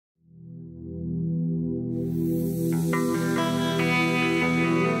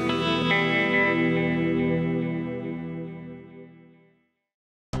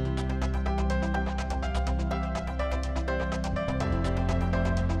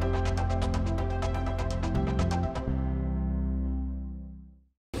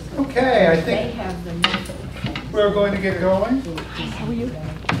Okay, I They think have the Noho. we're going to get going. How are you?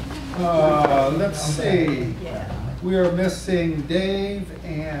 Let's see. We are missing Dave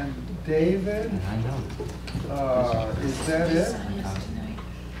and David. Is that it?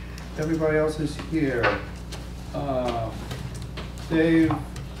 Everybody else is here.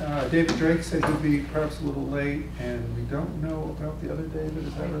 David Drake said he'd be perhaps a little late, and we don't know about the other David,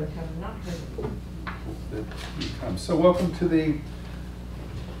 is that right? That he comes. So welcome to the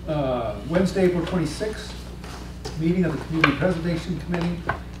Wednesday, April 26th meeting of the Community Preservation Committee.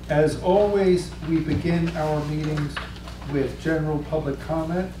 As always, we begin our meetings with general public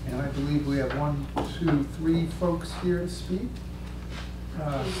comment, and I believe we have 1, 2, 3 folks here to speak.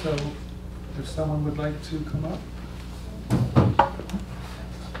 So if someone would like to come up.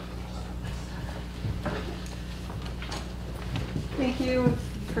 Thank you.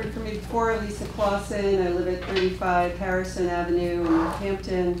 You've heard from me before. Lisa Clausen. I live at 35 Harrison Avenue in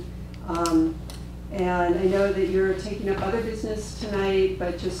Northampton. And I know that you're taking up other business tonight,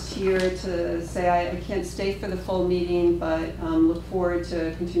 but just here to say I can't stay for the full meeting, but look forward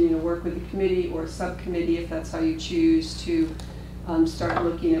to continuing to work with the committee or subcommittee if that's how you choose to start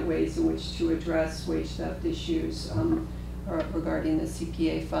looking at ways in which to address wage theft issues regarding the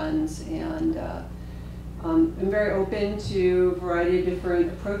CPA funds. And I'm very open to a variety of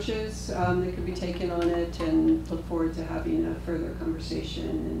different approaches that could be taken on it, and look forward to having a further conversation.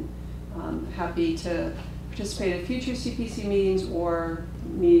 And happy to participate in future CPC meetings or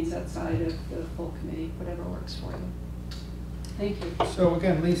meetings outside of the full committee, whatever works for you. Thank you. So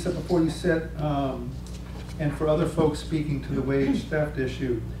again, Lisa, before you sit, and for other folks speaking to the wage theft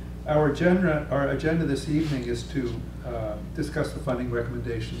issue, our agenda this evening is to discuss the funding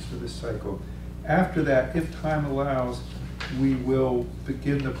recommendations for this cycle. After that, if time allows, we will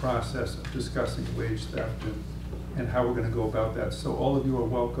begin the process of discussing wage theft and how we're going to go about that. So all of you are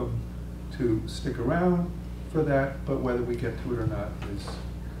welcome to stick around for that, but whether we get to it or not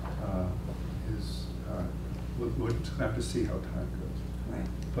we'll have to see how time goes. Right.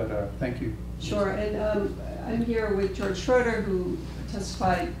 But thank you. Sure, and I'm here with George Schroeder, who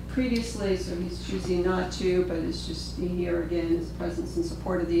testified previously, so he's choosing not to, but is just here again, his presence in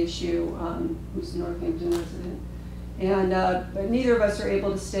support of the issue, who's a Northampton resident. And but neither of us are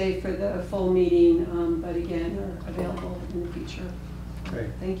able to stay for the full meeting, but again, are available in the future.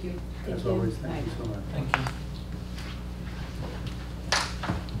 Great. Thank you. As always, thank you so much. Thank you.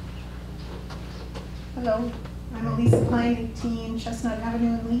 Hello, I'm Elisa Klein, 18 Chestnut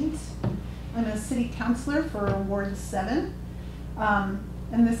Avenue in Leeds. I'm a city councilor for Ward 7.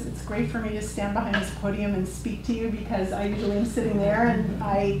 And it's great for me to stand behind this podium and speak to you because I usually am sitting there and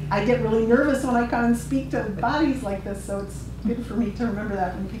I get really nervous when I come and speak to bodies like this, so it's good for me to remember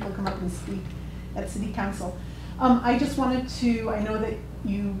that when people come up and speak at city council. I just wanted to, I know that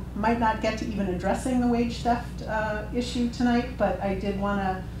you might not get to even addressing the wage theft issue tonight, but I did want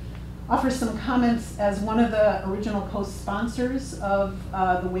to offer some comments as one of the original co-sponsors of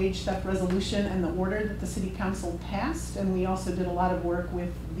the wage theft resolution and the order that the city council passed. And we also did a lot of work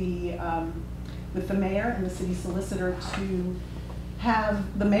with the mayor and the city solicitor to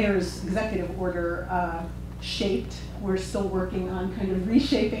have the mayor's executive order shaped. We're still working on kind of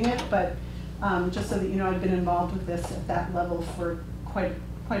reshaping it, but just so that you know, I've been involved with this at that level for quite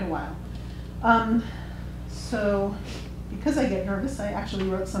a while. So because I get nervous, I actually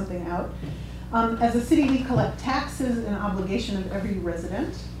wrote something out. As a city, we collect taxes, an obligation of every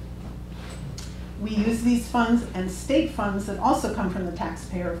resident. We use these funds and state funds that also come from the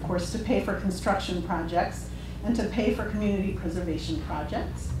taxpayer, of course, to pay for construction projects and to pay for community preservation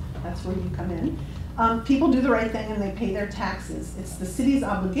projects. That's where you come in. People do the right thing and they pay their taxes. It's the city's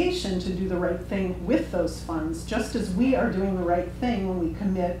obligation to do the right thing with those funds, just as we are doing the right thing when we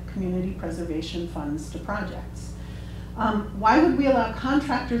commit community preservation funds to projects. Why would we allow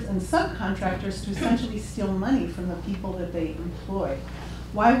contractors and subcontractors to essentially steal money from the people that they employ?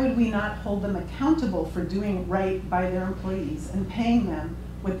 Why would we not hold them accountable for doing right by their employees and paying them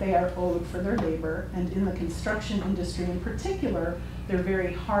what they are owed for their labor, and in the construction industry in particular, their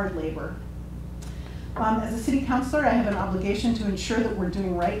very hard labor? As a city councilor, I have an obligation to ensure that we're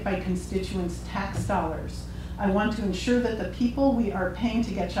doing right by constituents' tax dollars. I want to ensure that the people we are paying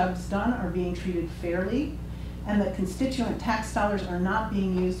to get jobs done are being treated fairly, and that constituent tax dollars are not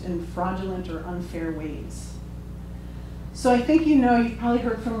being used in fraudulent or unfair ways. So I think you know, you've probably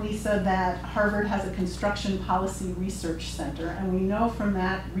heard from Lisa that Harvard has a construction policy research center, and we know from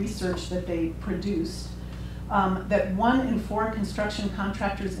that research that they produced that 1 in 4 construction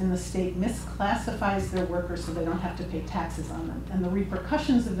contractors in the state misclassifies their workers so they don't have to pay taxes on them. And the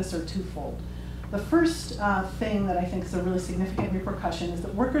repercussions of this are twofold. The first thing that I think is a really significant repercussion is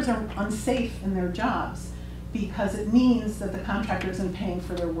that workers are unsafe in their jobs because it means that the contractor isn't paying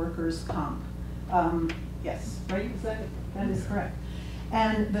for their workers' comp. Yes, right? That is correct.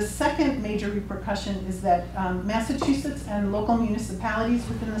 And the second major repercussion is that Massachusetts and local municipalities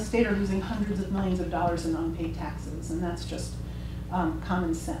within the state are losing hundreds of millions of dollars in unpaid taxes, and that's just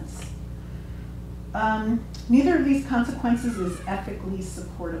common sense. Neither of these consequences is ethically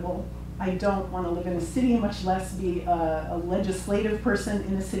supportable. I don't want to live in a city, much less be a legislative person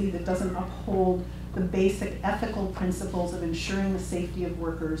in a city that doesn't uphold the basic ethical principles of ensuring the safety of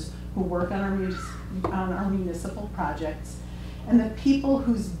workers who work on our municipal projects. And the people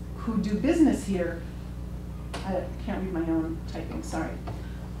who do business here, I can't read my own typing, sorry.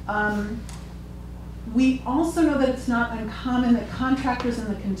 We also know that it's not uncommon that contractors in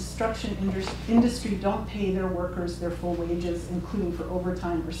the construction industry don't pay their workers their full wages, including for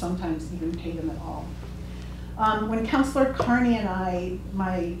overtime, or sometimes even pay them at all. When Councilor Carney and I,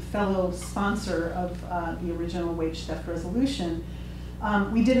 my fellow sponsor of the original wage theft resolution,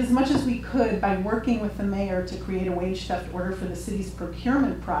 we did as much as we could by working with the mayor to create a wage theft order for the city's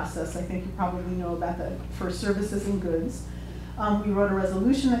procurement process. I think you probably know about that, for services and goods. We wrote a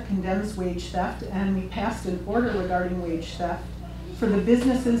resolution that condemns wage theft, and we passed an order regarding wage theft for the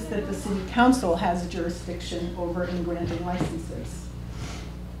businesses that the city council has jurisdiction over in granting licenses.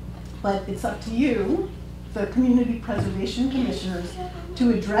 But it's up to you, the community preservation commissioners,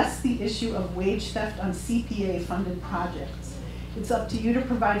 to address the issue of wage theft on CPA-funded projects. It's up to you to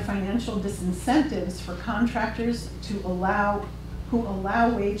provide financial disincentives for contractors who allow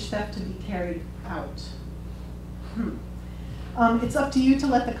wage theft to be carried out. It's up to you to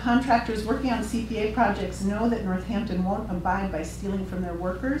let the contractors working on CPA projects know that Northampton won't abide by stealing from their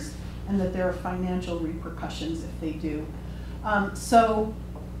workers, and that there are financial repercussions if they do. So,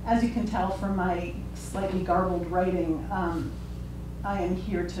 as you can tell from my slightly garbled writing, I am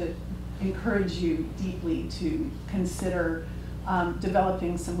here to encourage you deeply to consider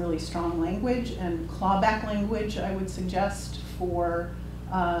developing some really strong language, and clawback language, I would suggest, for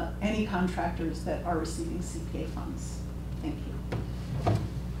any contractors that are receiving CPA funds. Thank you.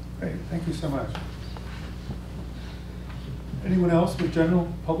 Great, thank you so much. Anyone else with general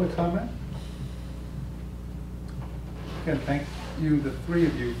public comment? Again, thank you, the three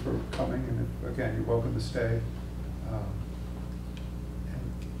of you, for coming, and if, again, you're welcome to stay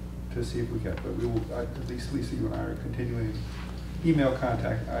and to see if we get, but we will, at least Lisa, you and I are continuing email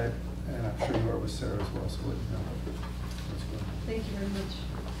contact, and I'm sure you are with Sarah as well, so let me know. Thank you very much.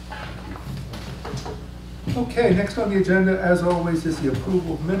 Okay, next on the agenda, as always, is the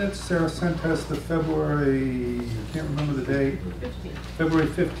approval of minutes. Sarah sent us the February, I can't remember the date, February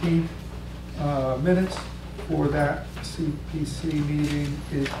 15th minutes for that CPC meeting.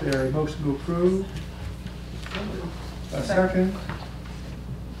 Is there a motion to approve? A second?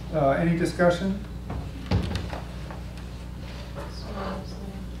 Any discussion?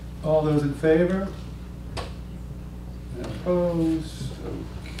 All those in favor? And opposed?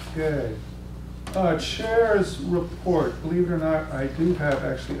 Okay. Chair's report. Believe it or not, I do have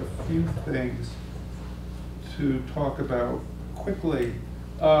actually a few things to talk about quickly.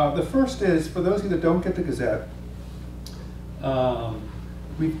 The first is, for those of you that don't get the Gazette,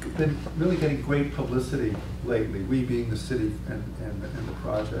 we've been really getting great publicity lately, we being the city and the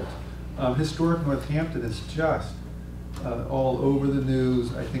project. Historic Northampton is just all over the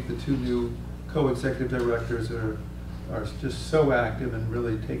news. I think the two new co-executive directors are just so active and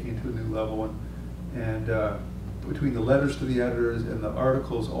really taking it to a new level. And between the letters to the editors and the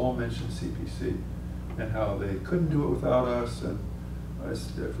articles, all mention CPC and how they couldn't do it without us, and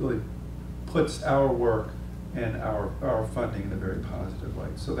it really puts our work and our funding in a very positive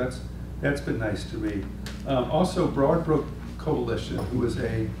light. So that's been nice to read. Also, Broadbrook Coalition, who is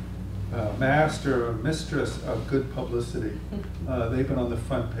a master or mistress of good publicity, they've been on the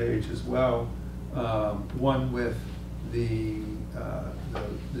front page as well. One with the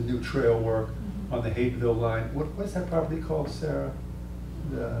new trail work on the Haydenville line. What's that property called, Sarah?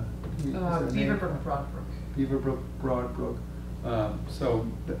 Beaverbrook Broadbrook. Beaverbrook Broadbrook. So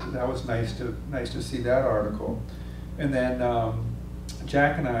that was nice to see that article. And then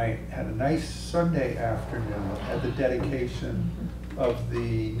Jack and I had a nice Sunday afternoon at the dedication of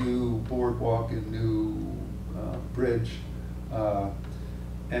the new boardwalk and new bridge.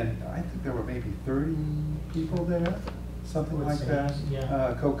 And I think there were maybe 30 people there, something like that.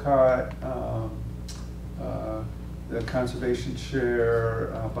 Yeah. COCOT, the conservation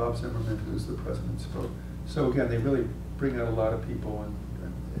chair, Bob Zimmerman, who's the president, spoke. So again, they really bring out a lot of people,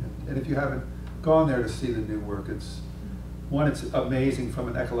 and if you haven't gone there to see the new work, it's One, it's amazing from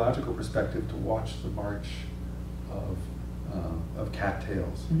an ecological perspective to watch the march of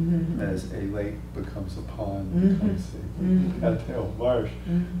cattails as a lake becomes a pond. I see. Cattail marsh.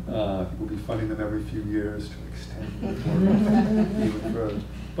 We'll be funding them every few years to extend the even further.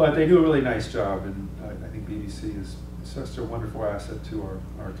 But they do a really nice job, and I think BBC is such a wonderful asset to our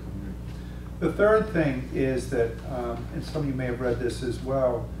community. The third thing is that, and some of you may have read this as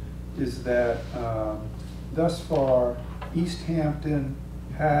well, is that thus far, East Hampton,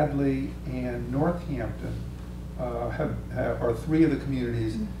 Hadley, and Northampton are three of the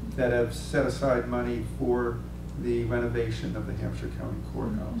communities that have set aside money for the renovation of the Hampshire County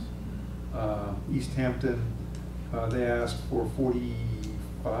Courthouse. East Hampton, they asked for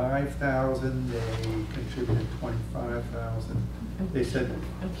 $45,000. They contributed $25,000. They said,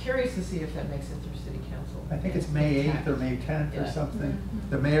 I'm curious to see if that makes it through City Council. I think it's May 8th or May 10th or something.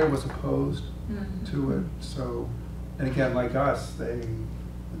 The mayor was opposed to it. So, and again, like us, they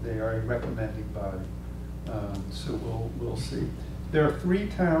are a recommending body. So we'll see. There are three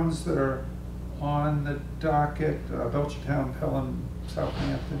towns that are on the docket: Belchertown, Pelham,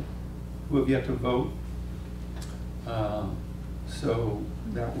 Southampton, who have yet to vote. So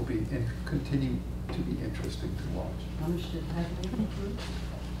that will be continue to be interesting to watch. How much did Hadley include?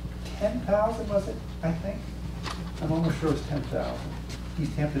 10,000 was it? I think. I'm almost sure it's 10,000.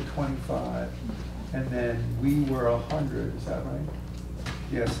 East Hampton 25, and then we were 100. Is that right?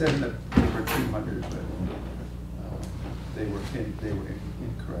 Yeah, said that they were 200, but they were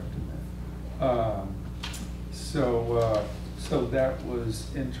incorrect in that. So that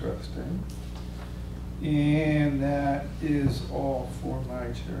was interesting, and that is all for my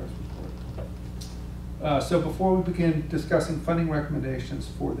chair's report. So before we begin discussing funding recommendations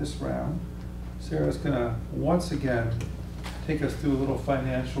for this round, Sarah's going to once again take us through a little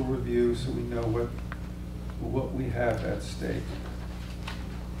financial review so we know what we have at stake.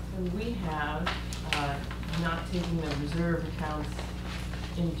 And we have, not taking the reserve accounts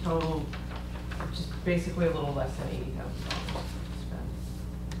in total, just basically a little less than $80,000 to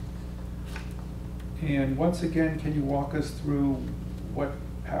spend. And once again, can you walk us through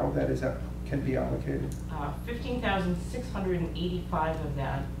how that can be allocated? 15,685 of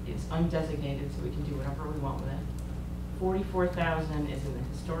that is undesignated, so we can do whatever we want with it. 44,000 is in the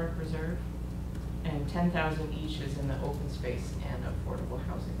historic reserve, and 10,000 each is in the open space and affordable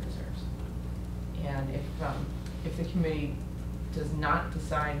housing reserves. And if the committee does not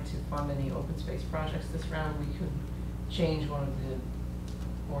decide to fund any open space projects this round, we could change one of the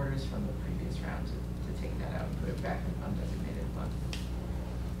orders from the previous round to take that out and put it back in undesignated fund.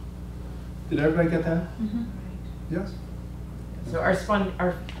 Did everybody get that? Yes? So our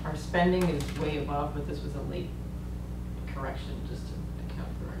spending is way above, but this was a late correction just to account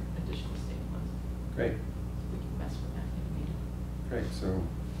for our additional state funds. Great. We can mess with that if needed. Great. So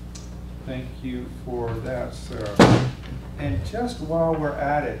thank you for that, Sarah. And just while we're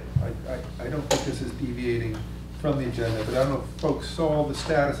at it, I don't think this is deviating from the agenda, but I don't know if folks saw the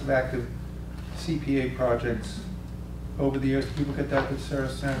status of active CPA projects over the years. Did people get that Sarah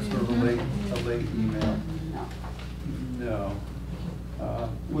sent, sort of a late email? No.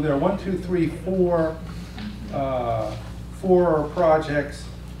 Well, there are four projects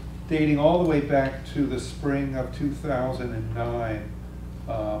dating all the way back to the spring of 2009,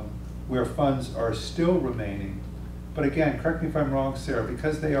 where funds are still remaining. But again, correct me if I'm wrong, Sarah,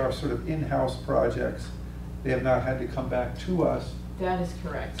 because they are sort of in-house projects, they have not had to come back to us. That is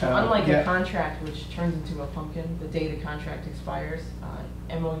correct. So unlike a contract which turns into a pumpkin the day the contract expires,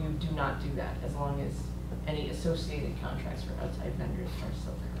 MOU do not do that as long as any associated contracts for outside vendors are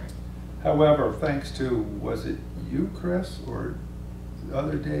still current. However, thanks to, was it you, Chris, or the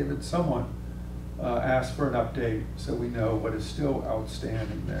other David, someone asked for an update so we know what is still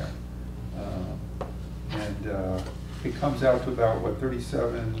outstanding there. And it comes out to about, what,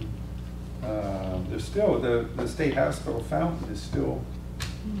 37, there's still, the state hospital fountain is still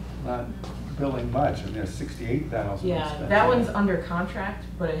not billing much. I mean, there's 68,000. Yeah, that one's under contract,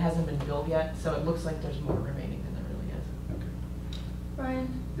 but it hasn't been billed yet, so it looks like there's more remaining than there really is. Okay. Brian?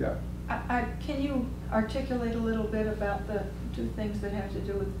 Yeah. Can you articulate a little bit about the two things that have to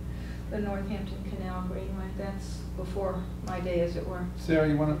do with the Northampton Canal Greenway? That's before my day, as it were. Sarah,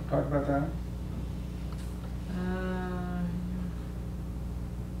 you want to talk about that?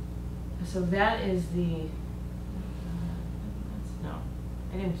 So that is the, no,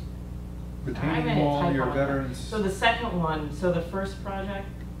 I didn't. Retaining wall near veterans. So the second one, so the first project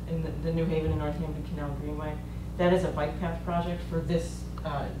in the New Haven and Northampton Canal Greenway, that is a bike path project for this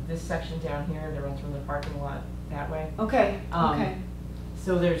section down here that runs from the parking lot that way. Okay, okay.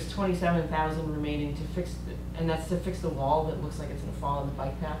 So there's 27,000 remaining to fix, and that's to fix the wall that looks like it's gonna fall on the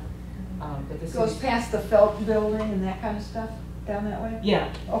bike path. But this Goes past the Felt building and that kind of stuff down that way?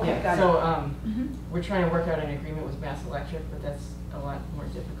 Yeah. Okay, yeah. got it. So Mhm. we're trying to work out an agreement with Mass Electric, but that's a lot more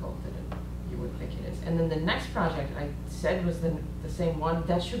difficult than you would think it is. And then the next project I said was the same one.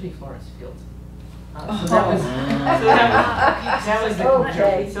 That should be Florence Fields. So that was the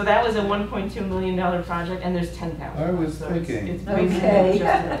Okay. So that was a $1.2 million project, and there's 10,000. I was so thinking. It's Okay. basically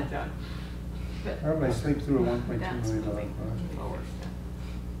just about done. How did I sleep through a $1.2 That's million moving project? forward.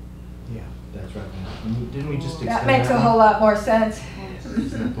 Yeah, that's right. Didn't we just extend That makes a one? whole lot more sense. Isn't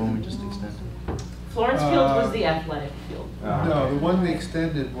that the one we just extended? Florence Fields was the athletic field. No, the one we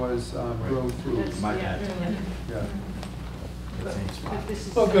extended was Grove Food. My bad. Yeah. That same spot.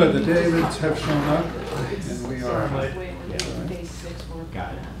 Oh, good, the Davids have shown up, and we are.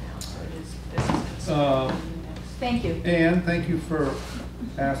 Got it. Thank you. And thank you for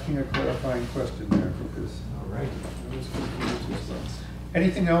asking a clarifying question there, because All right. I was confused as well.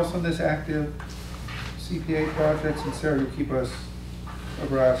 Anything else on this active CPA projects? And Sarah, you keep us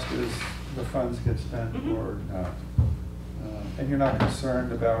abreast as the funds get spent Mhm. or not. And you're not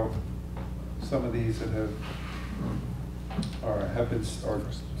concerned about some of these that are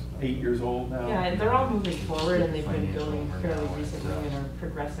 8 years old now? Yeah, they're all moving forward, and they've been building fairly recently and are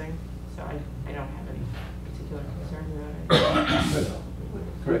progressing, so I don't have any particular concern about it.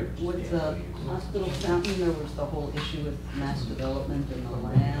 Great. With the hospital fountain, there was the whole issue with mass development and the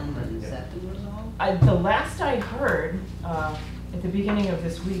land, and is that been resolved? The last I heard, at the beginning of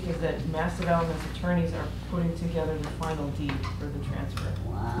this week, is that Mass Development's attorneys are putting together the final deed for the transfer.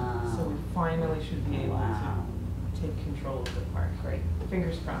 Wow. So we finally should be able Wow. to take control of the park. Great.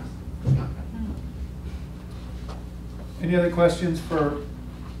 Fingers crossed. Any other questions for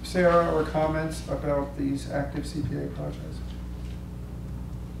Sarah or comments about these active CPA projects?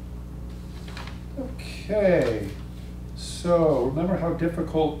 Okay, so remember how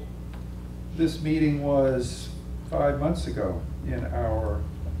difficult this meeting was 5 months ago in our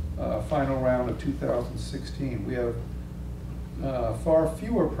final round of 2016. We have far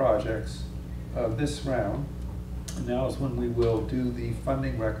fewer projects this round. And now is when we will do the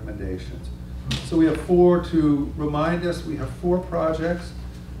funding recommendations. So we have to remind us, we have 4 projects.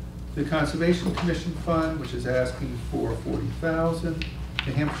 The Conservation Commission Fund, which is asking for $40,000.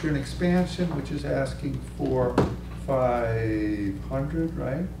 The Hampshire Expansion, which is asking for $500,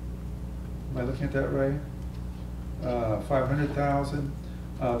 right? Am I looking at that right? $500,000.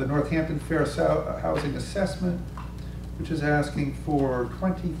 The Northampton Fair Housing Assessment, which is asking for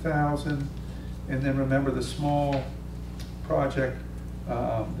 $20,000. And then remember the small project,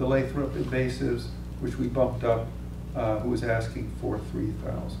 the Lathrop Invasives, which we bumped up, who was asking for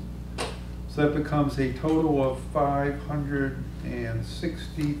 $3,000. So that becomes a total of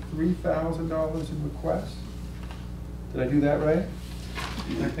 $563,000 in requests. Did I do that right?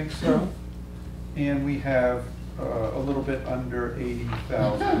 I think so. And we have a little bit under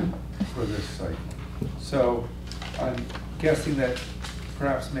 80,000 for this cycle. So I'm guessing that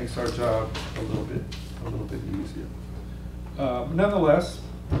perhaps makes our job a little bit easier. Nonetheless,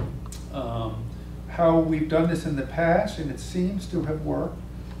 how we've done this in the past, and it seems to have worked,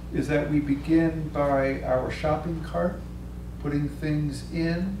 is that we begin by our shopping cart, putting things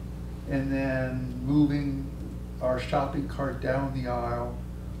in, and then moving our shopping cart down the aisle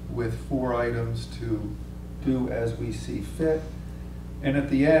with 4 items to do as we see fit. And at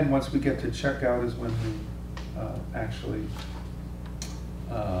the end, once we get to checkout, is when we actually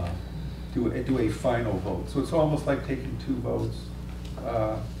do a final vote. So it's almost like taking 2 votes.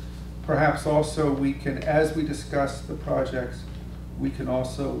 Perhaps also we can, as we discuss the projects, we can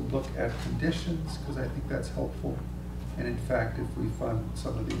also look at conditions, because I think that's helpful. And in fact, if we fund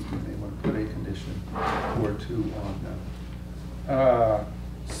some of these, we may want to put a condition or 2 on them.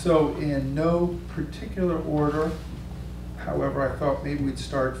 So in no particular order, however, I thought maybe we'd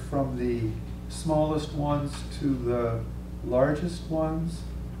start from the smallest ones to the largest ones,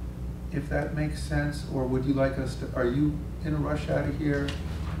 if that makes sense. Or would you like us to, are you in a rush out of here?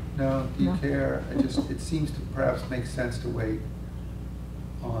 No, do you care? It seems to perhaps make sense to wait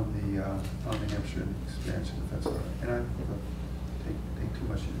on the Hampshire expansion, if that's all right. And I don't take too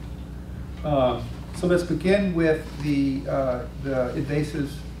much in. So let's begin with the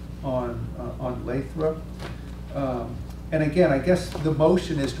invasives on Lathrop. And again, I guess the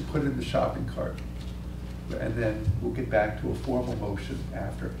motion is to put it in the shopping cart, and then we'll get back to a formal motion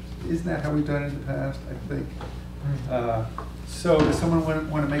after. Isn't that how we've done it in the past, I think? So does someone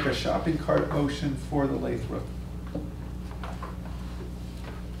want to make a shopping cart motion for the Lathrop?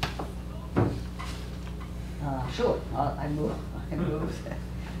 Sure, I move I move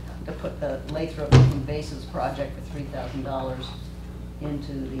to put the Lathrop Invasives project for $3,000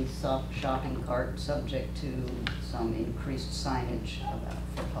 into the shopping cart, subject to some increased signage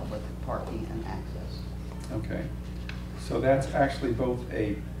for public parking and access. Okay, so that's actually both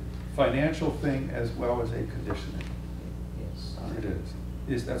a financial thing as well as a conditioning. Yes. It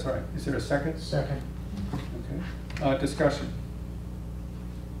is. That's all right. Is there a second? Second. Okay. Discussion.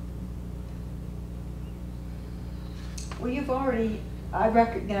 Well, you've already, I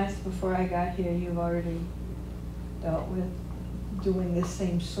recognized before I got here, you've already dealt with doing this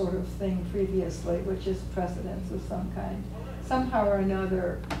same sort of thing previously, which is precedence of some kind. Somehow or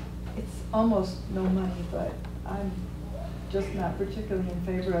another, it's almost no money, but I'm just not particularly in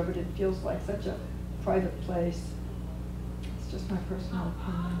favor of it. It feels like such a private place. It's just my personal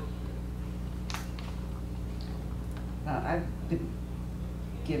opinion. I've been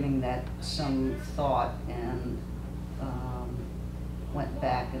giving that some thought and went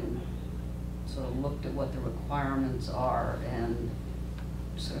back and sort of looked at what the requirements are and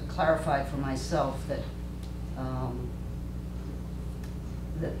sort of clarified for myself that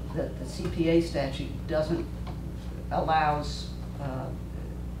that the CPA statute allows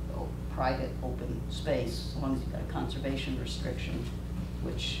private open space, as long as you've got a conservation restriction,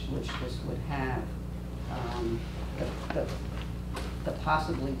 which this would have. The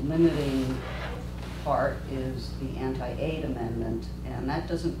possibly limiting part is the anti-aid amendment, and that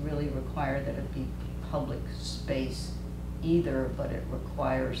doesn't really require that it be public space either, but it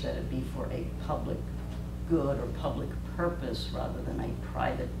requires that it be for a public good or public purpose rather than a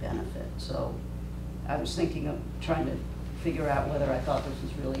private benefit. So I was thinking of trying to figure out whether I thought this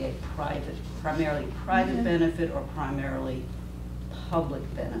was really a primarily private benefit or primarily public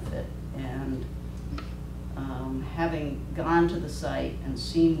benefit. And having gone to the site and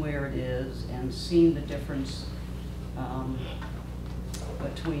seen where it is and seen the difference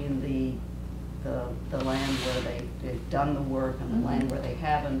between the land where they've done the work and the land where they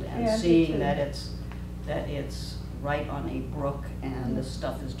haven't, and Yeah, seeing that it's right on a brook and this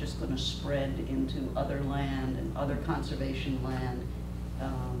stuff is just going to spread into other land and other conservation land,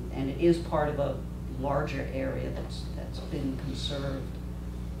 and it is part of a larger area that's been conserved.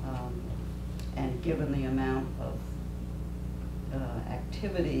 And given the amount of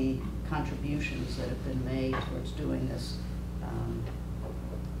activity contributions that have been made towards doing this,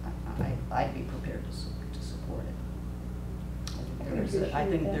 I'd be prepared to support it. I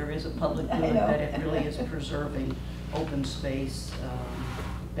think there is a public good that it really is preserving open space,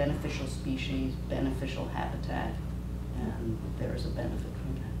 beneficial species, beneficial habitat, and there is a benefit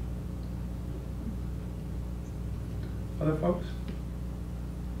from that. Other folks?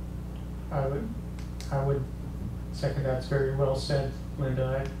 I would second that. It's very well said,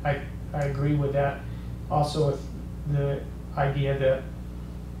 Linda. I agree with that. Also with the idea that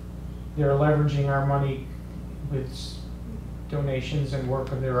they're leveraging our money with donations and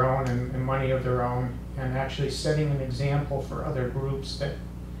work of their own and money of their own, and actually setting an example for other groups that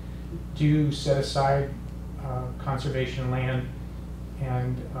do set aside conservation land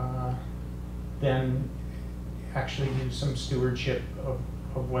and then actually do some stewardship of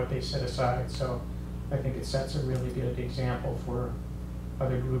what they set aside. So I think it sets a really good example for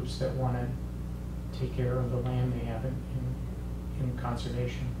other groups that want to take care of the land they have in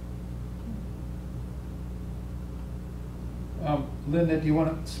conservation. Linda, do you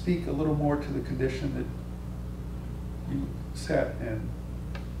want to speak a little more to the condition that you set and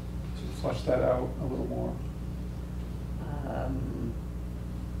sort of flesh that out a little more?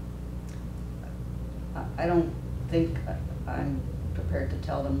 I don't think I'm prepared to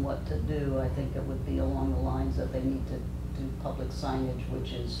tell them what to do. I think it would be along the lines that they need to do public signage,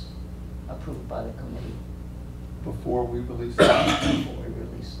 which is approved by the committee. Before we release it? Before we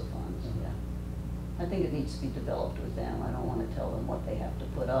release the funds, yeah. I think it needs to be developed with them. I don't want to tell them what they have to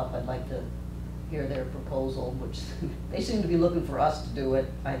put up. I'd like to hear their proposal, which they seem to be looking for us to do it.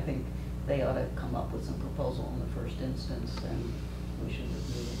 I think they ought to come up with some proposal in the first instance, and we should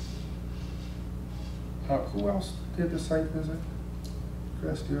review it. Who else did the site visit?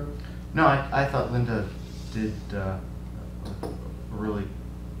 Chris, do you have? No, I thought Linda did a really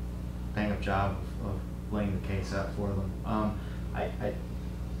bang-up job of laying the case out for them. I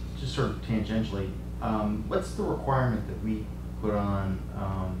just sort of tangentially, what's the requirement that we put on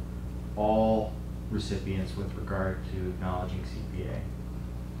all recipients with regard to acknowledging CPA?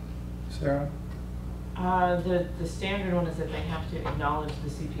 Sarah? The standard one is that they have to acknowledge the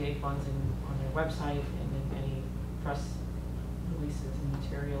CPA funds on their website and in any press releases and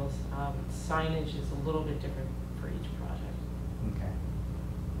materials. Signage is a little bit different for each project. Okay.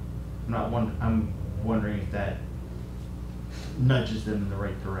 I'm wondering if that nudges them in the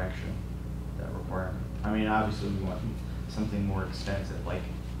right direction, that requirement. I mean, obviously we want something more extensive, like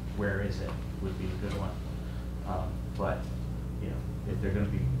where is it would be a good one. But, you know, if they're gonna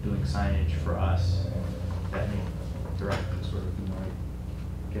be doing signage for us, that may direct them sort of in the right,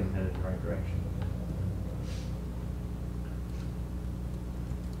 get them headed in the right direction.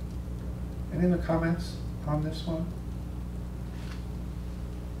 Any other comments on this one?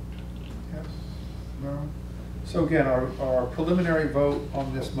 Yes? No? So again, our preliminary vote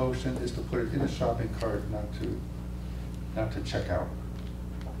on this motion is to put it in a shopping cart, not to check out.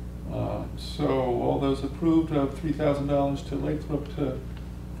 So all those approved of $3,000 to Lathrop for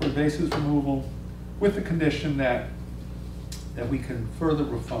invasive removal, with the condition that we can further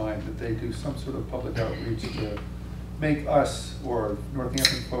refine, that they do some sort of public outreach to make us or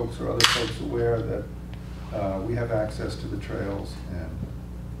Northampton folks or other folks aware that we have access to the trails and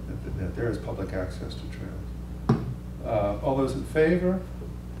that there is public access to trails. All those in favor?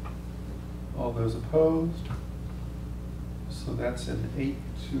 All those opposed? So that's an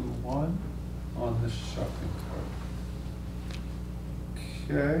 8-1 on this shopping cart.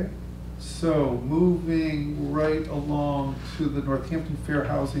 Okay, so moving right along to the Northampton Fair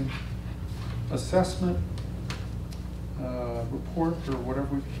Housing Assessment report, or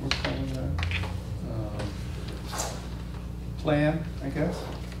whatever we're calling that. Plan, I guess.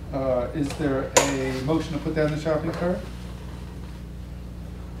 Is there a motion to put that in the shopping cart?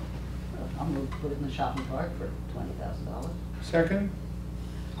 I'm going to put it in the shopping cart for $20,000. Second?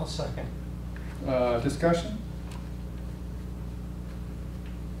 I'll second. Discussion?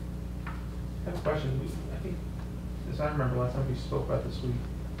 I have a question. I think, as I remember last time we spoke about this, we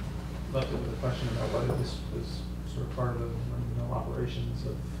left it with a question about whether this was sort of part of the operations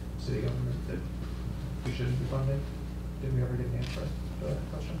of city government that we shouldn't be funding. Did we ever get an answer to that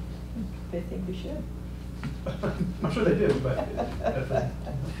question? They think we should. I'm sure they do, but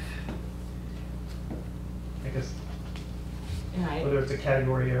I guess Yeah, whether it's a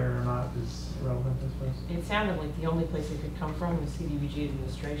category error or not is irrelevant, I suppose. it sounded like the only place it could come from was CDBG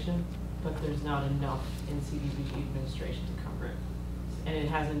administration, but there's not enough in CDBG administration to cover it. And it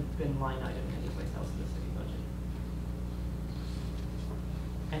hasn't been line item anyplace else in the city budget.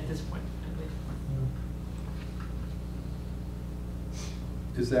 At this point, at least.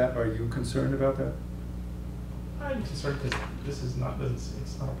 Are you concerned about that? I'm concerned because this is not,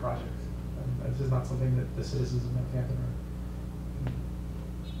 it's not a project. And this is not something that the citizens of Northampton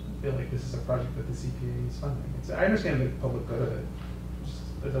feel like this is a project that the CPA is funding. I understand the public good of it, just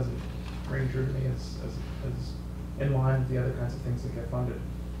it doesn't ring true to me as in line with the other kinds of things that get funded.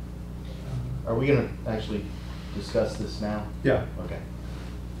 Are we gonna actually discuss this now? Yeah. Okay.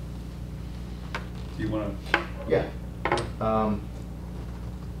 Do you want to? Yeah.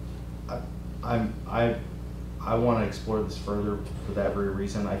 I want to explore this further for that very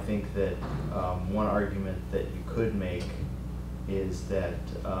reason. I think that one argument that you could make is that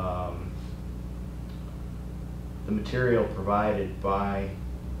the material provided by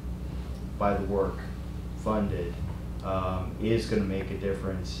the work funded is going to make a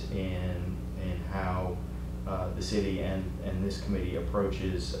difference in how the city and this committee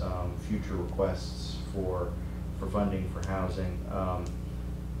approaches future requests for funding for housing.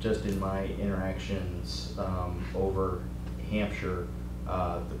 Just in my interactions over Hampshire,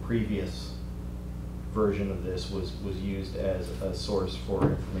 the previous version of this was used as a source for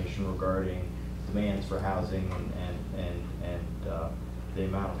information regarding demands for housing and the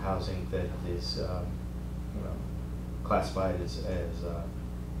amount of housing that is classified as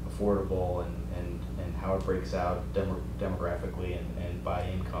affordable and how it breaks out demographically and by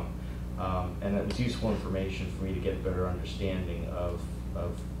income. And it was useful information for me to get a better understanding of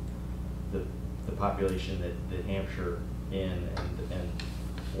the population that Hampshire and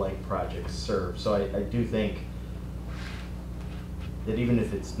like projects serve. So I do think that even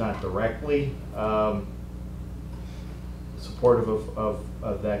if it's not directly supportive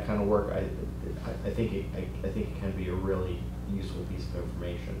of that kind of work, I think it can be a really useful piece of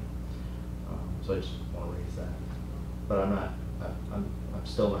information. So I just want to raise that, but I'm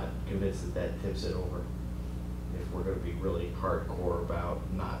still not convinced that tips it over. If we're going to be really hardcore about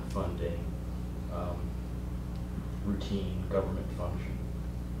not funding routine government function.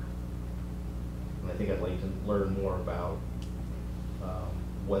 And I think I'd like to learn more about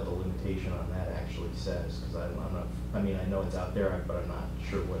what the limitation on that actually says, because I'm not, I mean, I know it's out there, but I'm not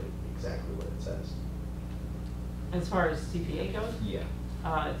sure exactly what it says. As far as CPA goes? Yeah.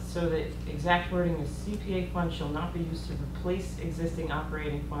 So the exact wording is CPA funds shall not be used to replace existing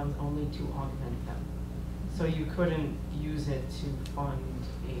operating funds, only to augment them. So you couldn't use it to fund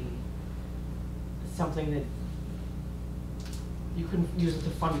something that you couldn't use it to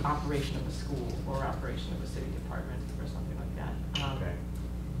fund operation of a school or operation of a city department or something like that. Okay.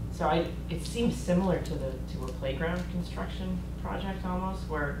 So it seems similar to a playground construction project almost,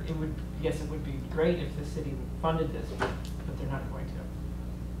 where it would, yes, it would be great if the city funded this, but they're not going to.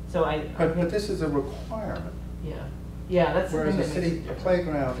 So But this is a requirement, yeah, that's the whereas thing a that city makes it different.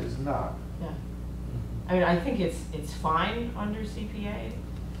 playground is not. Yeah. I mean, I think it's fine under CPA,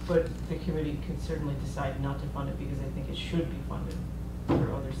 but the committee could certainly decide not to fund it because I think it should be funded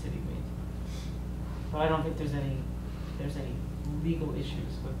for other city means. But I don't think there's any legal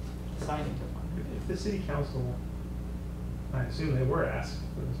issues with deciding to fund it. If the city council, I assume they were asked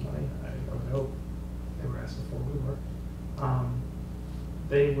for this money, I would hope they were asked before we were,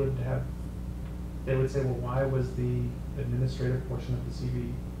 they would say, well, why was the administrative portion of the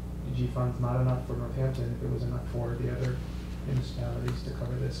CDBG funds not enough for Northampton if it was enough for the other municipalities to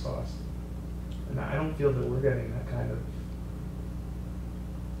cover this cost? And I don't feel that we're getting that kind of,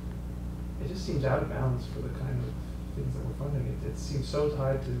 it just seems out of bounds for the kind of things that we're funding. It seems so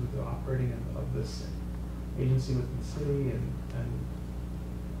tied to the operating of this agency within the city, and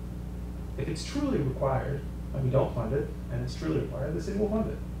if it's truly required, and we don't fund it, and it's truly required, the city will fund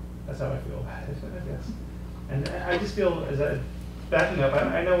it. That's how I feel about it, I guess. And I just feel, backing up,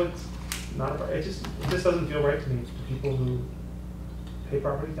 I know it's not, it just doesn't feel right to me, to people who pay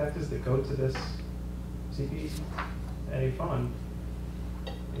property taxes that go to this CPA fund.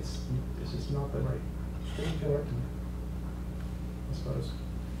 It's just not the right, it doesn't feel right to me, I suppose.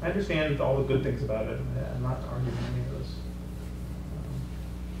 I understand all the good things about it, I'm not arguing any of those.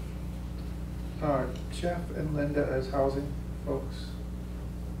 Jeff and Linda as housing folks.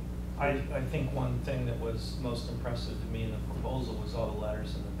 I think one thing that was most impressive to me in the proposal was all the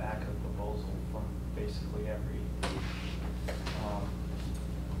letters in the back of the proposal from basically every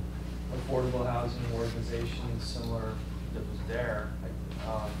affordable housing organization similar that was there.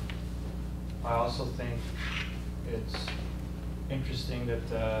 I also think it's interesting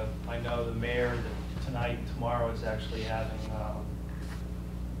that I know the mayor that tonight and tomorrow is actually having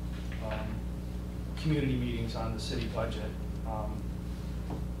community meetings on the city budget.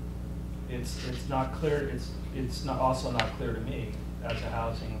 It's not clear. It's not also not clear to me as a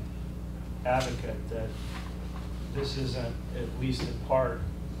housing advocate that this isn't at least in part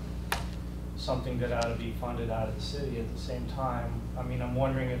something that ought to be funded out of the city. At the same time, I mean, I'm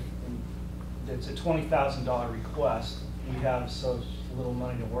wondering if it's a $20,000 request. We have so little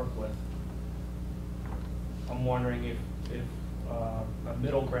money to work with. I'm wondering if a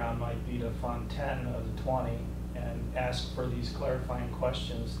middle ground might be to fund 10 of the 20 and ask for these clarifying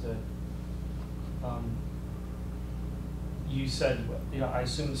questions that you said. You know, I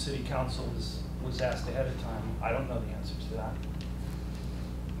assume the city council was asked ahead of time. I don't know the answers to that.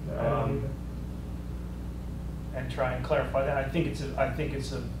 And try and clarify that. I think it's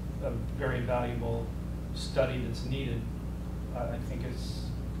a very valuable study that's needed. I think it's,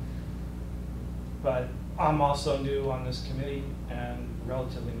 but I'm also new on this committee, and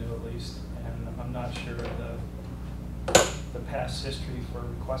relatively new at least, and I'm not sure the past history for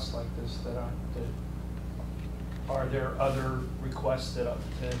requests like this are there other requests that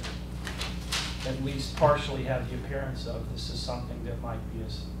at least partially have the appearance of this is something that might be a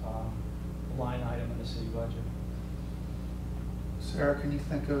line item in the city budget. Sarah, can you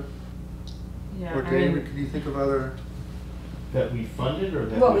think of, Yeah, or David, can you think of other? That we funded, or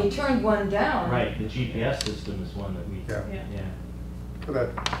that Well, we turned one down. Right, the GPS system is one that we. Yeah. Yeah. For that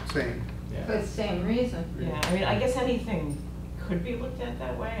same. Yeah. For the same reason. Yeah, I mean, I guess anything could be looked at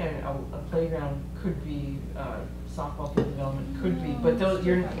that way. A playground could be, softball field development could be, but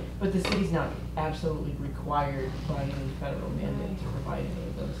but the city's not absolutely required by any federal mandate to provide any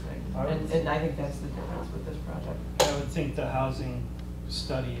of those things. And I think that's the difference with this project. I would think the housing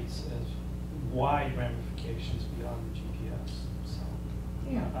study has wide ramifications beyond the GPS, so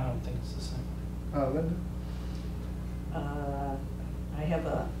Yeah. I don't think it's the same. Linda? I have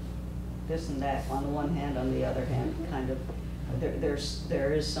a this and that on the one hand, on the other hand, kind of,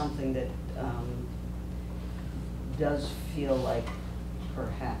 there is something that does feel like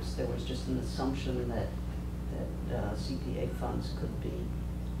perhaps there was just an assumption that CPA funds could be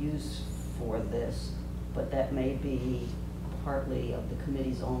used for this, but that may be partly of the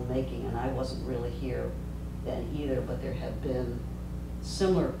committee's own making, and I wasn't really here then either, but there have been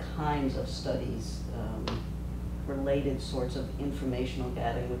similar kinds of studies, related sorts of informational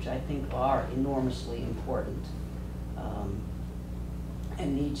gathering, which I think are enormously important,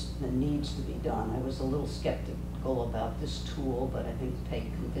 and needs to be done. I was a little skeptical about this tool, but I think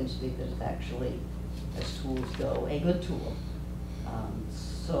Peg convinced me that it's actually, as tools go, a good tool.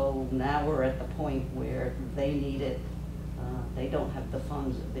 So now we're at the point where they need it, they don't have the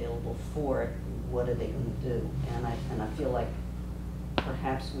funds available for it, what are they gonna do? And I feel like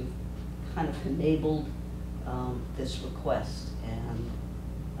perhaps we've kind of enabled this request, and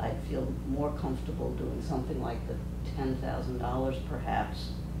I feel more comfortable doing something like the $10,000 perhaps,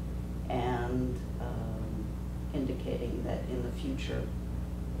 and indicating that in the future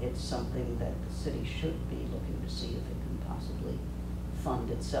it's something that the city should be looking to see if it can possibly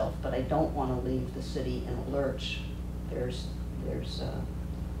fund itself. But I don't want to leave the city in a lurch. There's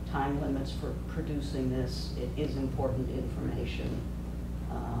time limits for producing this. It is important information,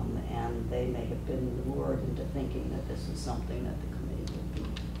 and they may have been lured into thinking that this is something that the committee would be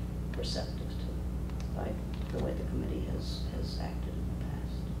receptive to by the way the committee has acted in the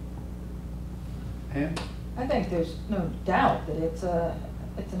past. Hamp? I think there's no doubt that it's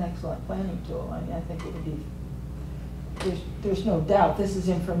an excellent planning tool. I mean, I think it would be, there's no doubt this is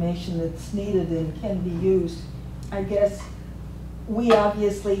information that's needed and can be used. I guess we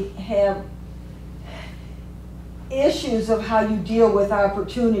obviously have issues of how you deal with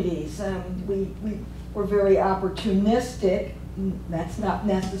opportunities. We're very opportunistic. That's not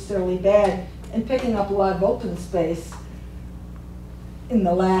necessarily bad. And picking up a lot of open space in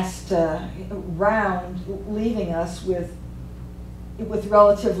the last round, leaving us with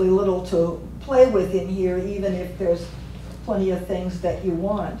relatively little to play with in here, even if there's plenty of things that you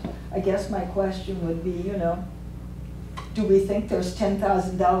want. I guess my question would be, you know, do we think there's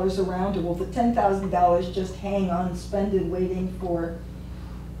 $10,000 around, or will the $10,000 just hang unspended, waiting for,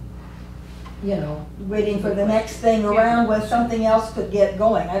 you know, waiting for the next thing around when something else could get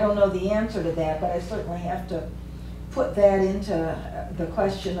going? I don't know the answer to that, but I certainly have to put that into the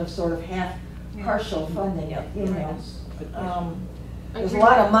question of sort of half partial funding, you know. There's a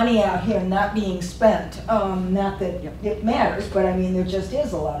lot of money out here not being spent. Not that it matters, but I mean, there just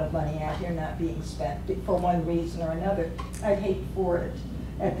is a lot of money out here not being spent for one reason or another. I'd hate for it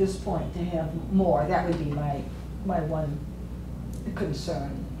at this point to have more. That would be my one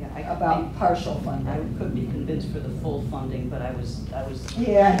concern about partial funding. I could be convinced for the full funding, but I was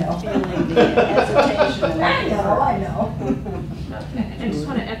yeah, I know. feeling the hesitation. And I know. I just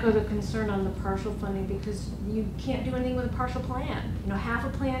want to echo the concern on the partial funding, because you can't do anything with a partial plan. You know, half a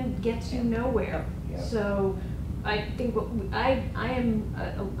plan gets you nowhere. So I think I am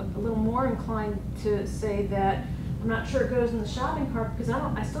a little more inclined to say that I'm not sure it goes in the shopping cart, because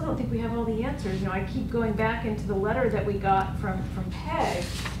I still don't think we have all the answers. You know, I keep going back into the letter that we got from Peg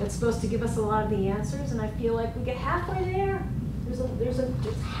that's supposed to give us a lot of the answers, and I feel like we get halfway there. There's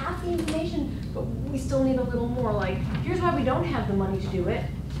half the information, but we still need a little more. Like, here's why we don't have the money to do it,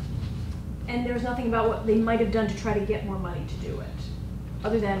 and there's nothing about what they might have done to try to get more money to do it,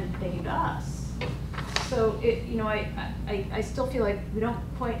 other than they gave to us. So you know, I still feel like we don't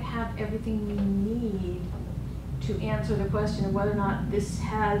quite have everything we need to answer the question of whether or not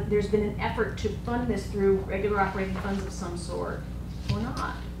there's been an effort to fund this through regular operating funds of some sort or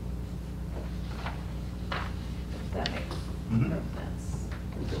not. If that makes sense.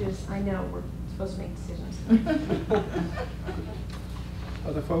 Which is, I know we're supposed to make decisions.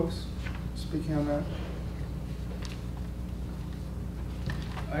 Other folks speaking on that?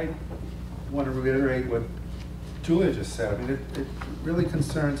 I want to reiterate what Julia just said. I mean, it really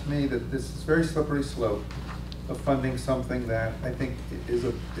concerns me that this is very slippery slope of funding something that I think is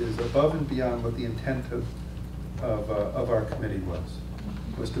above and beyond what the intent of our committee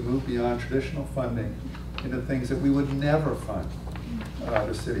was to move beyond traditional funding into things that we would never fund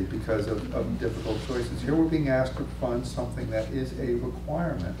the city because of difficult choices. Here we're being asked to fund something that is a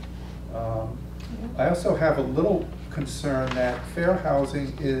requirement. I also have a little concern that fair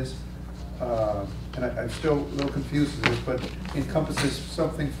housing is, and I'm still a little confused with this, but encompasses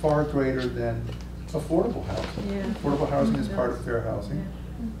something far greater than affordable housing. Yeah. Affordable housing is part of fair housing. Yeah.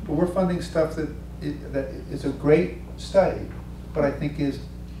 But we're funding stuff that is a great study, but I think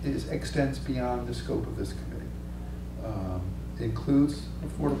extends beyond the scope of this committee. It includes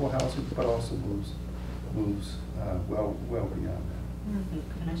affordable housing, but also moves well beyond that.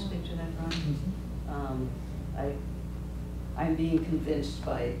 Can I speak to that, Ron? I'm being convinced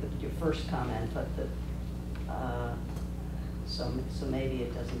by your first comment, but so maybe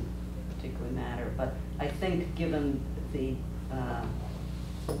it doesn't particularly matter. But I think, given the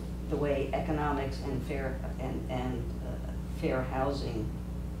way economics and fair housing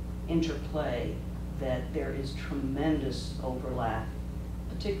interplay, that there is tremendous overlap,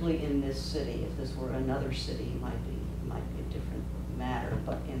 particularly in this city. If this were another city, it might be a different matter.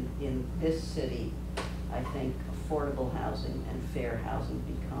 But in this city, I think affordable housing and fair housing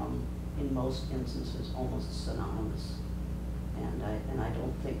become, in most instances, almost synonymous. And I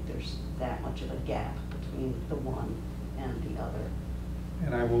don't think there's that much of a gap between the one and the other.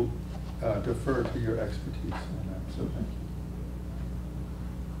 And I will defer to your expertise on that, so thank you.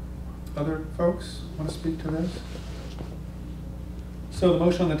 Other folks want to speak to this? So the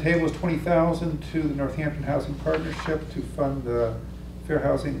motion on the table is $20,000 to the Northampton Housing Partnership to fund the Fair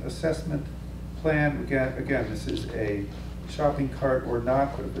Housing Assessment Plan. Again, this is a shopping cart or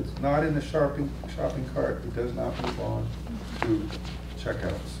not, but if it's not in the shopping cart, it does not move on to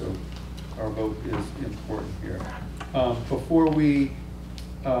checkout. So our vote is important here. Before we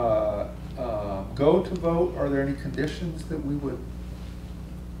go to vote, are there any conditions that we would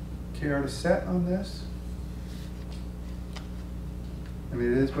care to set on this? I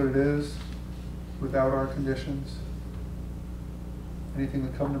mean, it is what it is, without our conditions. Anything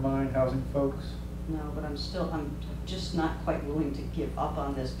that come to mind, housing folks? No, but I'm just not quite willing to give up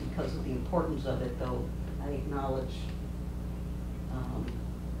on this because of the importance of it, though I acknowledge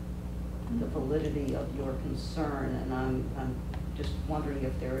the validity of your concern, and I'm just wondering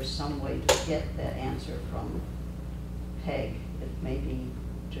if there is some way to get that answer from Peg. It may be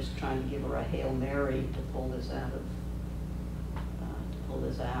just trying to give her a Hail Mary to pull this out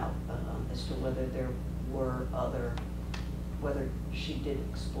as to whether there were whether she did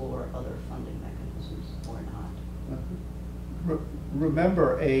explore other funding mechanisms or not.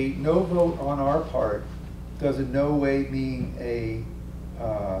 Remember, a no vote on our part does in no way mean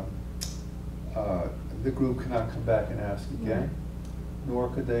the group cannot come back and ask again, nor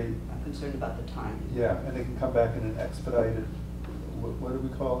could they. I'm concerned about the timing. Yeah, and they can come back in an expedited, what do we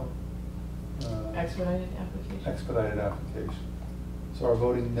call it? Expedited application. Expedited application. So our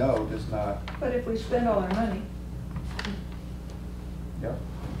voting no does not. But if we spend all our money, Yeah.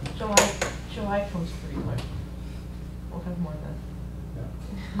 July comes pretty quick. We'll have more then.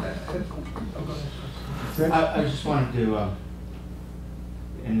 Yeah. I just wanted to,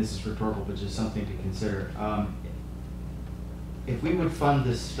 and this is rhetorical, but just something to consider. If we would fund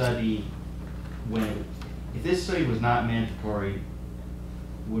this study if this study was not mandatory,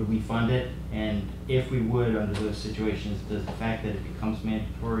 would we fund it? And if we would, under those situations, does the fact that it becomes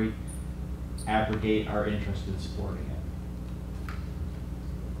mandatory abrogate our interest in supporting it?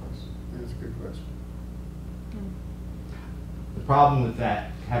 That's a good question. The problem with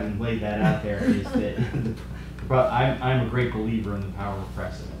that, having laid that out there, is that I'm a great believer in the power of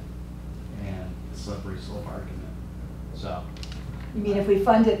precedent and the slippery slope argument. So, you mean if we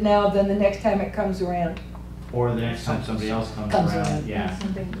fund it now, then the next time it comes around? or the next time somebody else comes around, yeah,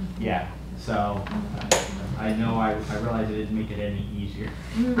 yeah. So, I know I realize it didn't make it any easier.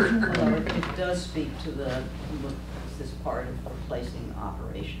 Although it does speak to this part of replacing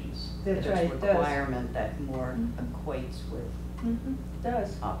operations. That's It's a right, it does. requirement that more equates with It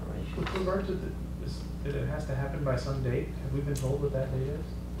does. operations. With regard to that it has to happen by some date, have we been told what that date is?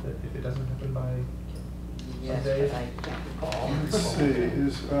 That if it doesn't happen by Yes, some date? but I can't recall. Let's see,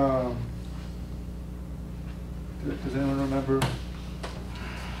 does anyone remember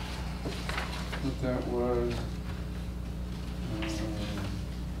what that was?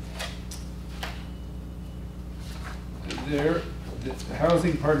 The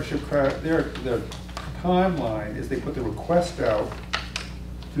housing partnership, their timeline is they put the request out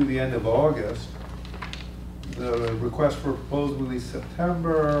through the end of August. The request for proposal release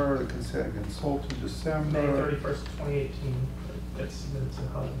September, the consultant May December. 31st, 2018, that's submitted to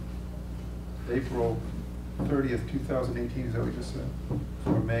HUD. April 30th, 2018, is that what you just said?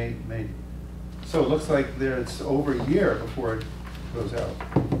 Or May. So it looks like it's over a year before it goes out.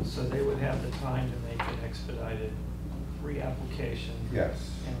 So they would have the time to make an expedited reapplication.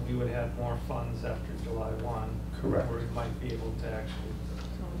 Yes. And we would have more funds after July 1. Correct. Where we might be able to actually,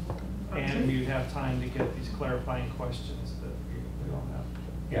 and we'd have time to get these clarifying questions that we all have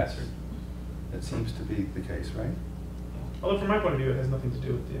Yes. answered. That seems to be the case, right? Although from my point of view, it has nothing to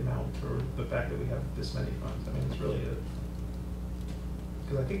do with the amount or the fact that we have this many funds. I mean, it's really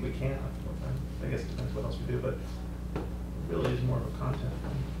because I think we can. I guess it depends what else we do, but it really is more of a content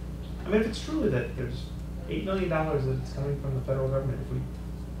thing. I mean, if it's truly that there's $8 million that's coming from the federal government, if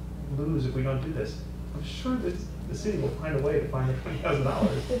we don't do this, I'm sure that the city will find a way to find the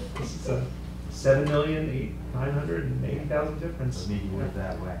 $20,000. This is a $7,980,000 difference. Maybe work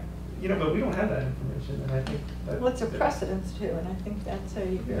that way. But we don't have that information, and I think that. Well, it's a precedence too, and I think that's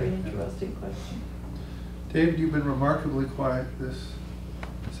a very interesting question. David, you've been remarkably quiet. Is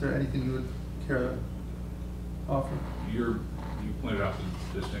there anything you would care to offer? You pointed out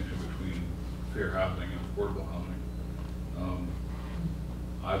the distinction between fair housing and affordable housing.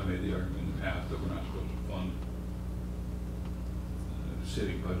 I've made the argument in the past that we're not supposed to fund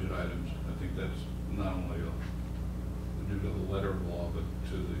city budget items. I think that's not only due to the letter of law, but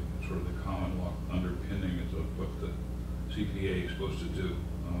to the sort of the common law underpinnings of what the CPA is supposed to do.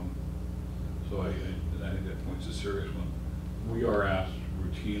 So I think that point's a serious one. We are asked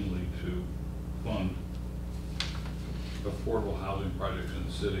routinely to fund affordable housing projects in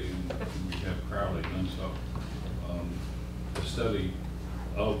the city, and we have proudly done so. The study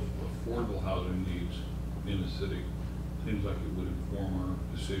of affordable housing needs in the city seems like it would inform our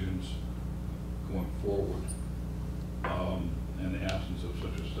decisions going forward. And the absence of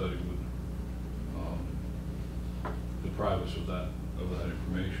such a study would deprive us of that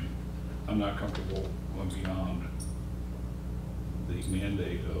information. I'm not comfortable going beyond the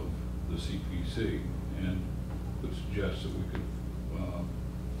mandate of the CPC, and would suggest that we could,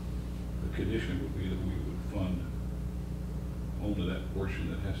 the condition would be that we would fund only that portion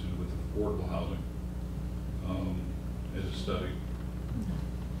that has to do with affordable housing as a study.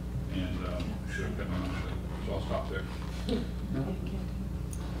 And should have been on, so I'll stop there.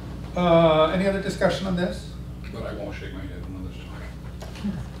 Any other discussion on this? But I won't shake my head when others talk.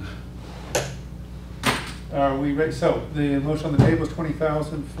 Are we ready? So the motion on the table is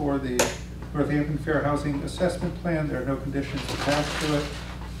 20,000 for the Northampton Fair Housing Assessment Plan. There are no conditions attached to it.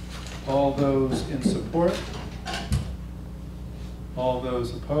 All those in support? All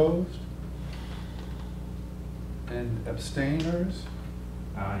those opposed? And abstainers?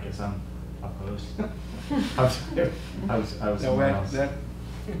 I guess I'm opposed. I was No, somewhere else.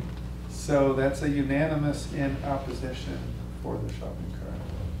 So that's a unanimous in opposition for the shopping cart.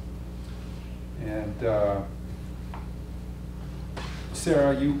 And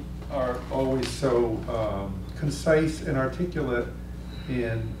Sarah, you are always so concise and articulate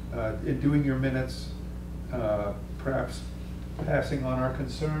in doing your minutes, perhaps passing on our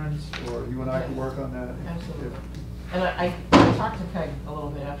concerns, or you and I can work on that. Absolutely. And I talked to Peg a little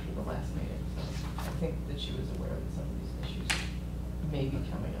bit after the last meeting, so I think that she was aware that some of these issues may be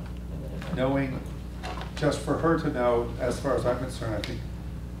coming up. Knowing, just for her to know, as far as I'm concerned, I think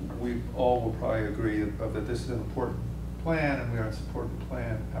we all will probably agree that this is an important plan, and we are in support of the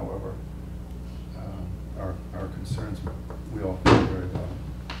plan. However, our concerns we all feel very well.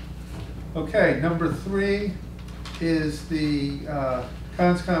 Okay, number 3 is the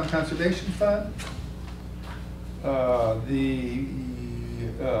Conscom Conservation Fund. The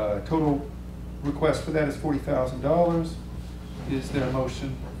total request for that is $40,000. Is there a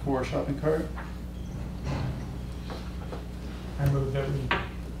motion for a shopping cart? I move that we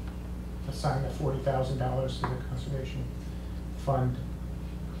assign the $40,000 to the conservation fund.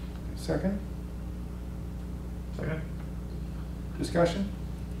 Second? Second. Discussion?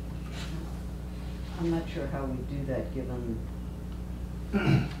 I'm not sure how we do that, given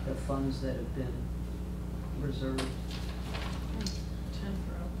the funds that have been reserved.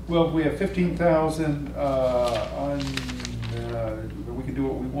 Well, we have 15,000 we can do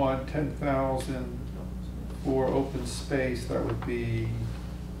what we want. 10,000 for open space. That would be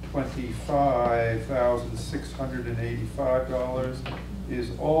 $25,685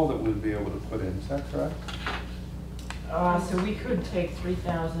 is all that we'd be able to put in. Is that correct? So we could take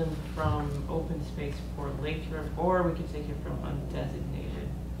 3,000 from open space for Lathrop, or we could take it from undesignated.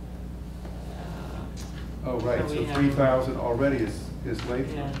 Oh, right. So So we have- 3,000 already is late.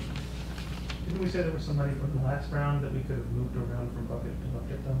 Yeah. Didn't we say there was some money from the last round that we could have moved around from bucket to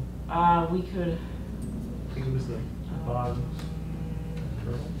bucket though? We could. I think it was the bonds.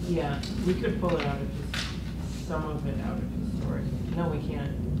 Yeah, we could pull it out of some of it out of historic. No, we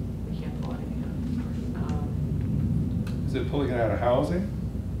can't. We can't pull anything out. Is it pulling it out of housing?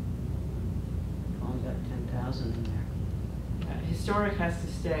 Only got 10,000 in there. Historic has to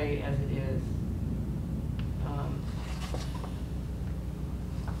stay as it is.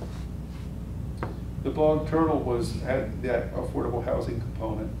 The Bog Turtle had that affordable housing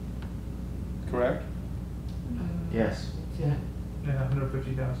component, correct? Yes. Yeah. Yeah,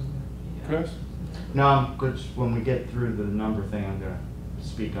 150,000. Yeah. Chris? No, I'm good. When we get through the number thing, I'm going to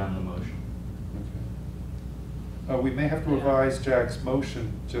speak on the motion. Okay. We may have to Yeah. revise Jack's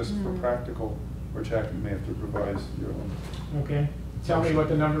motion just for practical, or Jack, you may have to revise your own. Okay, tell me what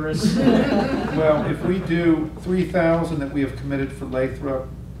the number is. Well, if we do 3,000 that we have committed for Lathrop,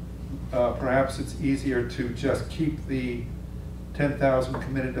 perhaps it's easier to just keep the 10,000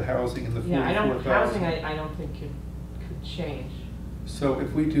 committed to housing and the Yeah, housing 44,000. I don't think could change. So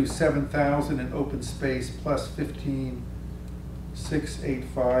if we do 7,000 in open space plus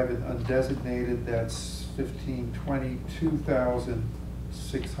 15,685 in undesignated, that's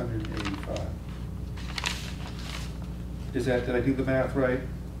 22,685. Is that, did I do the math right?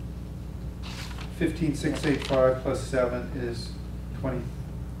 15,685 plus 7 is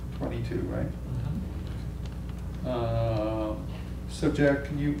 22, right? So Jack,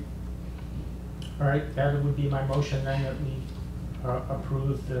 can you All right, that would be my motion then, that we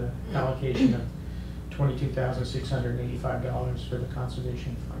approve the allocation of $22,685 for the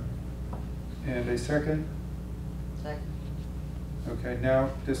conservation fund. And a second? Second. Okay, now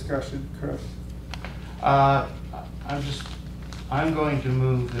discussion, Chris? I'm going to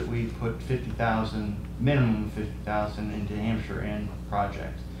move that we put 50,000, minimum of 50,000 into Hampshire Inn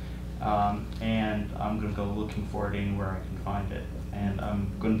project. And I'm gonna go looking for it anywhere I can find it. And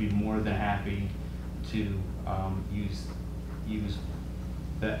I'm gonna be more than happy to use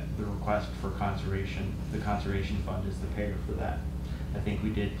the request for conservation. The conservation fund is the payer for that. I think we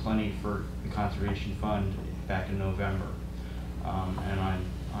did plenty for the conservation fund back in November. And I'm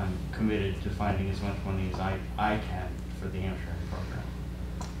committed to finding as much money as I can for the Hampshire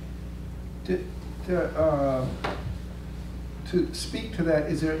Inn program. To speak to that,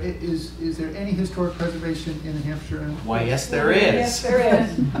 is there any historic preservation in Hampshire Inn? Why, yes, there is. Yes, there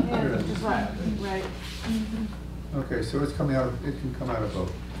is. There is. Right. Okay, so it can come out of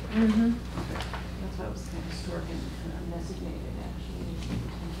both. Mm-hmm. That's why I was kind of historic and designated,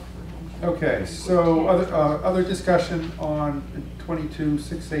 actually. Okay, so other discussion on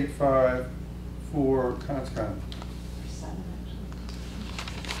 22,685 for ConsCon.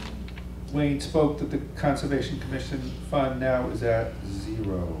 Wayne spoke that the Conservation Commission fund now is at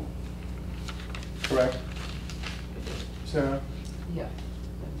 0. Correct? Sarah? Yeah. Okay.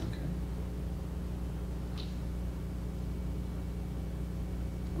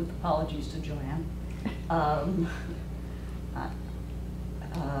 With apologies to Joanne. I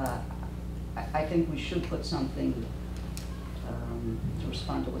think we should put something, to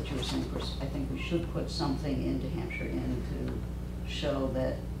respond to what you were saying, Chris, I think we should put something into Hampshire Inn to show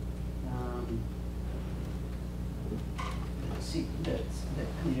that the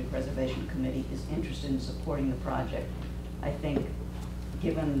Community Preservation Committee is interested in supporting the project. I think,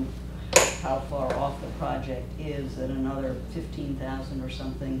 given how far off the project is, that another 15,000 or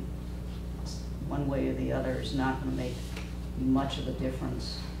something, one way or the other, is not going to make much of a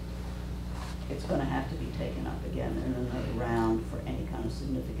difference. It's going to have to be taken up again in another round for any kind of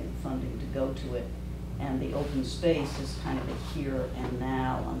significant funding to go to it. And the open space is kind of a here and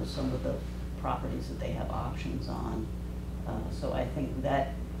now on some of the properties that they have options on. So I think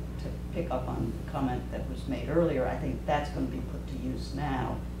that, to pick up on the comment that was made earlier, I think that's going to be put to use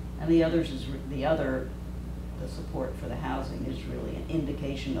now. And the others is the support for the housing is really an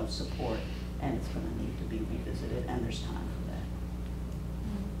indication of support, and it's going to need to be revisited, and there's time for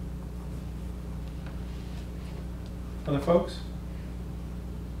that. Other folks?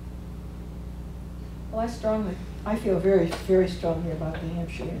 Well, I feel very, very strongly about the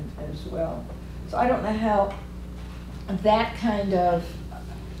Hampshire Inn as well. So I don't know how that kind of,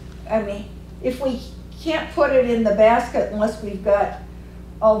 I mean, if we can't put it in the basket unless we've got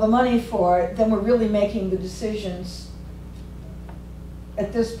all the money for it, then we're really making the decisions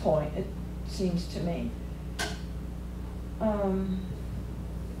at this point, it seems to me. And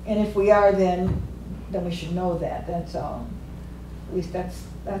if we are, then we should know that, that's all. At least that's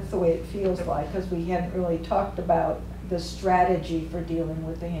the way it feels like, because we haven't really talked about the strategy for dealing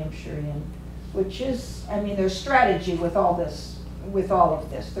with the Hampshire Inn, which is, I mean, there's strategy with all of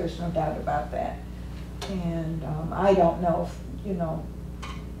this, there's no doubt about that. And I don't know if,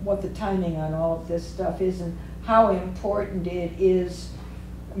 what the timing on all of this stuff is and how important it is.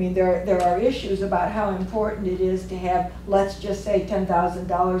 I mean, there are issues about how important it is to have, let's just say,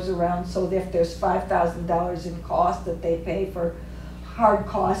 $10,000 around, so that if there's $5,000 in cost that they pay for hard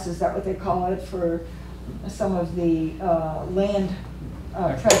costs, is that what they call it, for some of the land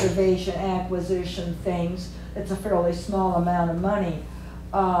preservation, acquisition things. It's a fairly small amount of money,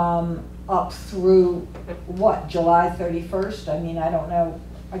 up through, what, July 31st? I mean, I don't know.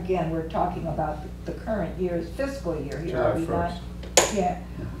 Again, we're talking about the current year's fiscal year here, are we not? Yeah.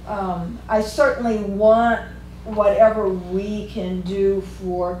 I certainly want whatever we can do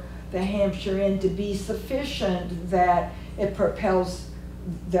for the Hampshire Inn to be sufficient that it propels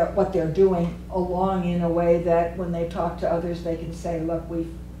what they're doing along in a way that when they talk to others, they can say, look,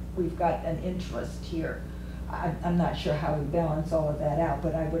 we've got an interest here. I'm not sure how we balance all of that out,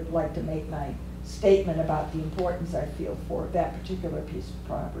 but I would like to make my statement about the importance I feel for that particular piece of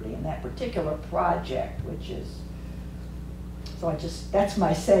property and that particular project, which is, so that's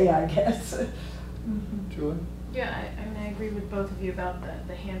my say, I guess. Julie? Yeah, I mean, I agree with both of you about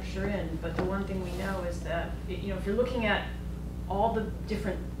the Hampshire Inn, but the one thing we know is that, if you're looking at all the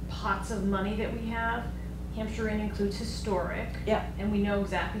different pots of money that we have, Hampshire Inn includes historic. Yeah. And we know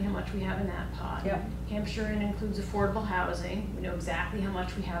exactly how much we have in that pot. Yeah. Hampshire Inn includes affordable housing. We know exactly how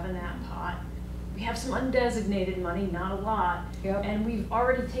much we have in that pot. we have some undesignated money, not a lot. Yep. And we've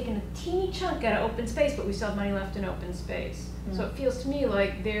already taken a teeny chunk out of open space, but we still have money left in open space. So it feels to me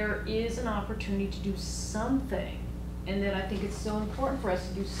like there is an opportunity to do something. And that I think it's so important for us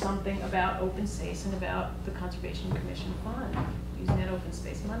to do something about open space and about the Conservation Commission Fund, using that open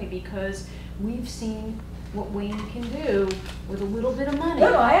space money, because we've seen what Wayne can do with a little bit of money.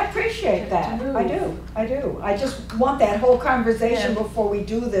 No, I appreciate that. To I move. do. I just want that whole conversation Yeah. before we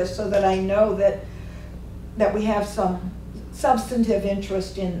do this, so that I know that we have some substantive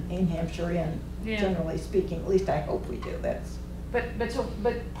interest in Hampshire Inn, Yeah. generally speaking. At least I hope we do. That's. But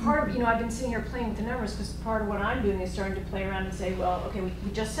part of, I've been sitting here playing with the numbers, because part of what I'm doing is starting to play around and say, well, okay, we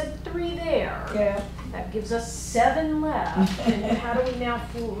just said 3 there. Yeah. That gives us 7 left, and how do we now,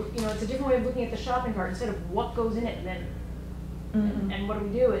 it's a different way of looking at the shopping cart, instead of what goes in it and then, and what do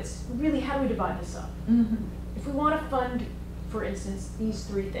we do, it's really how do we divide this up? If we want to fund, for instance, these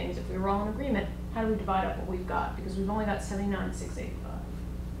 3 things, if we were all in agreement, how do we divide up what we've got? Because we've only got 79,685.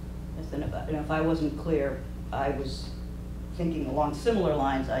 Yes, and if I wasn't clear, I was thinking along similar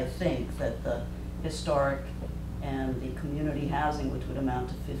lines. I think that the historic and the community housing, which would amount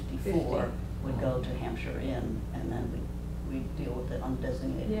to 54, would go to Hampshire Inn, and then we deal with the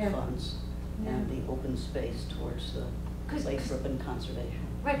undesignated funds and the open space towards the Lathrop and conservation.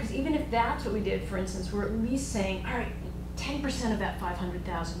 Right, because even if that's what we did, for instance, we're at least saying, all right, 10% of that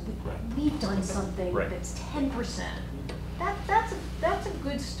 500,000, we've done something that's 10%. That's a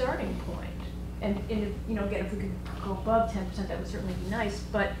good starting point. And if, again, if we could go above 10%, that would certainly be nice,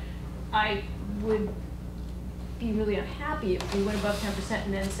 but I would be really unhappy if we went above 10%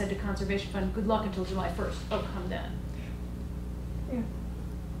 and then said to Conservation Fund, good luck until July 1st, oh, come then.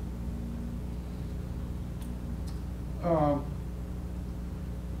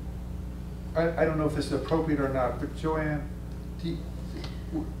 I don't know if this is appropriate or not, but Joanne, do you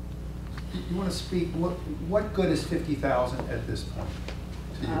want to speak, what good is 50,000 at this point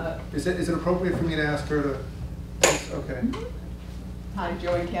to you? Is it appropriate for me to ask her to, okay. Hi,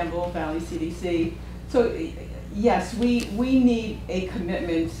 Joanne Campbell, Valley CDC. So yes, we need a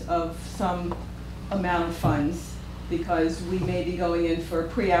commitment of some amount of funds, because we may be going in for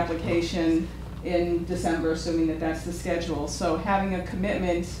pre-application in December, assuming that that's the schedule. So having a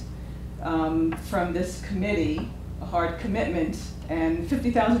commitment from this committee, a hard commitment, and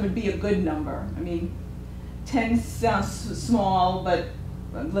 50,000 would be a good number. I mean, 10 sounds small, but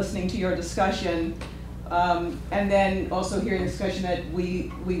listening to your discussion, and then also hearing discussion that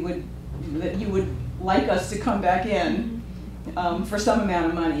that you would like us to come back in for some amount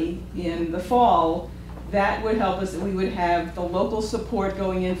of money in the fall, that would help us. We would have the local support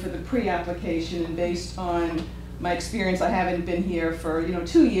going in for the pre-application, and based on my experience, I haven't been here for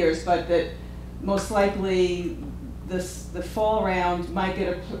 2 years, but that most likely the fall round might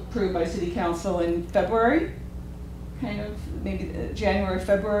get approved by City Council in February, kind of maybe January,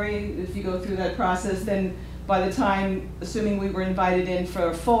 February. If you go through that process, then by the time, assuming we were invited in for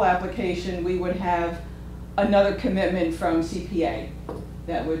a full application, we would have another commitment from CPA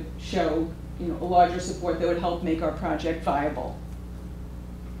that would show a larger support that would help make our project viable.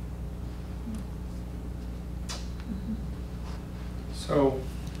 So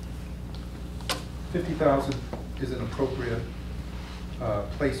 50,000 is an appropriate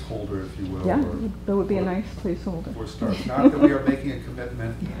placeholder, if you will. Yeah, or, that would be a or- nice placeholder. For start. Not that we are making a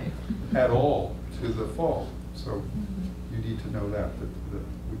commitment at all to the fall. So you need to know that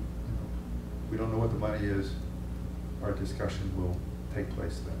we don't know what the money is. Our discussion will take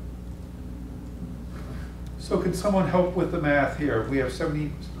place then. So can someone help with the math here? We have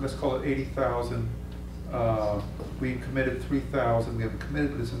 70, let's call it 80,000. We committed 3,000. We have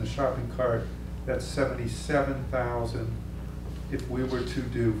committed this in the shopping cart. That's 77,000. If we were to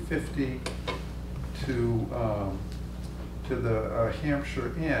do 50 to the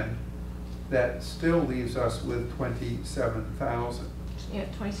Hampshire Inn, that still leaves us with 27,000. Yeah,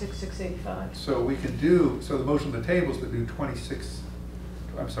 26,685. So we can do, so the motion on the table is to do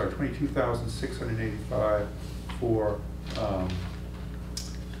 22,685 for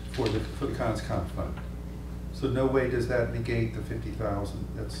the ConsCom fund. So no way does that negate the 50,000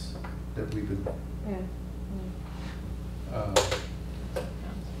 that we've been.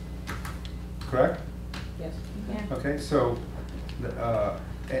 Correct? Yes. Yeah. Okay, so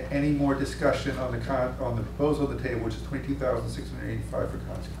any more discussion on the proposal on the table, which is 22,685 for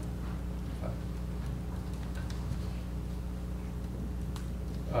ConsCom?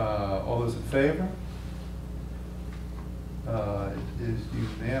 All those in favor? It is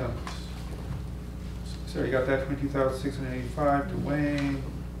unanimous. Sarah, you got that 22,685 to Wayne,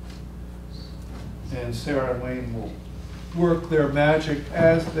 and Sarah and Wayne will work their magic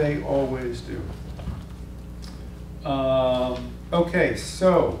as they always do. Okay,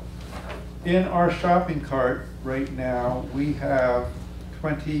 so in our shopping cart right now, we have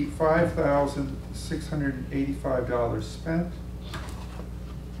 $25,685 spent,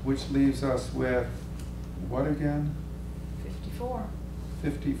 which leaves us with what again? 54.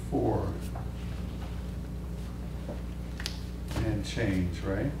 54 and change,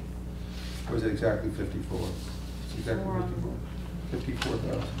 right? Or is it exactly 54? It's exactly 54.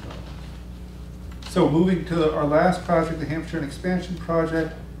 $54,000. So moving to our last project, the Hampshire Expansion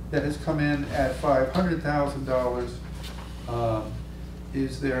Project, that has come in at $500,000.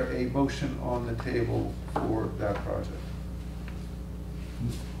 Is there a motion on the table for that project?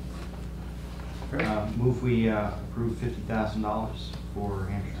 Okay. Move we approve $50,000 for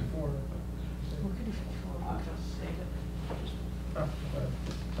Hampshire.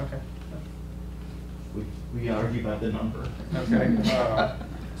 Okay. We argued about the number. Okay,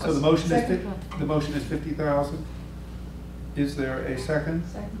 so the motion is, the motion is 50,000. Is there a second?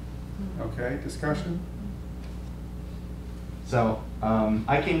 Second. Okay, discussion? So,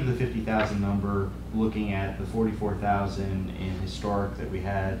 I came to the 50,000 number looking at the 44,000 in historic that we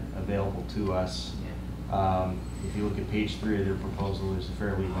had available to us. If you look at page 3 of their proposal, there's a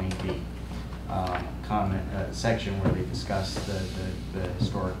fairly lengthy comment section where they discuss the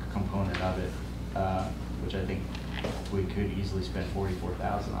historic component of it, which I think we could easily spend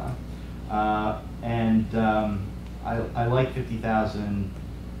 44,000 on. I like 50,000.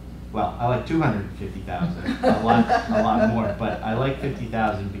 Well, I like 250,000, a lot more. But I like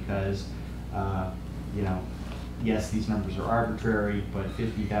 50,000 because, you know, yes, these numbers are arbitrary, but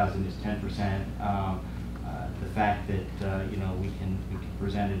 50,000 is 10%. The fact that you know, we can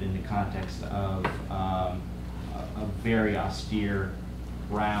present it in the context of a very austere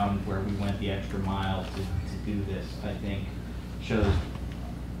round where we went the extra mile to do this, I think shows,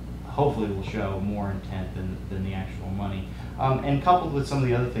 hopefully will show more intent than the actual money. And coupled with some of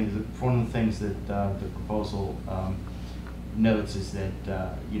the other things, one of the things that the proposal notes is that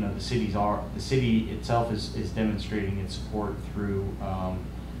you know, the city itself is demonstrating its support through,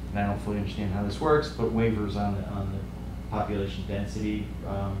 and I don't fully understand how this works, but waivers on the population density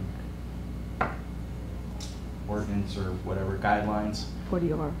ordinance or whatever guidelines.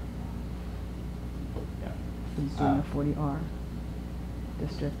 40R. Yeah. He's doing a 40R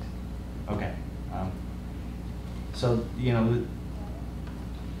district. Okay. So, you know,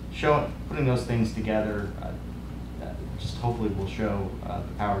 putting those things together, just hopefully will show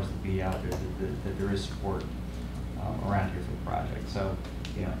the powers that be out there that there is support around here for the project. So,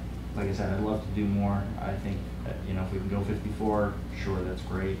 you know, like I said, I'd love to do more. I think that, you know, if we can go 54, sure, that's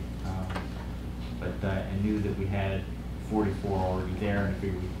great. But I knew that we had 44 already there, and I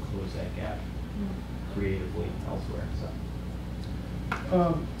figured we could close that gap creatively elsewhere.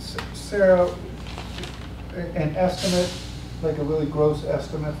 So. Sarah, an estimate, like a really gross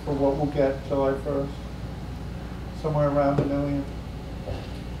estimate for what we'll get July 1st? Somewhere around $1 million?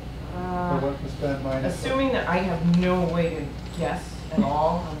 For what to spend minus? Assuming that I have no way to guess at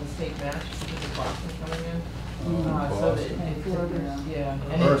all on the state match because of Boston coming in. So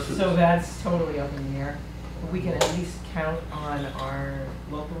that so that's totally up in the air. But we can at least count on our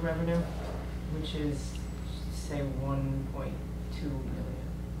local revenue, which is, say, 1.2 million.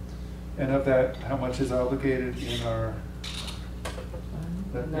 And of that, how much is obligated in our,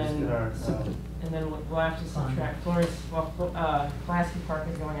 And then we'll have to subtract Pulaski Park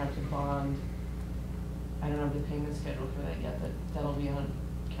is going out to bond. I don't have the payment schedule for that yet, but that'll be on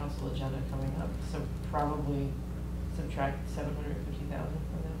council agenda coming up. So probably subtract 750,000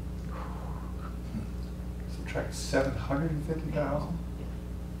 from that. subtract 750,000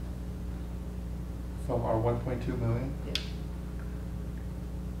 from our 1.2 million? Yeah.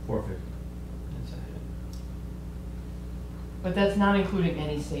 450. That's it. But that's not including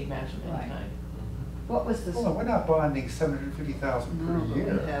any state match of any Right. kind. What was the? Hold on, we're not bonding 750,000 per No, but we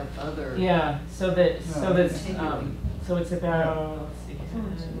year. have other. Yeah, so that, No. so it's about, let's see.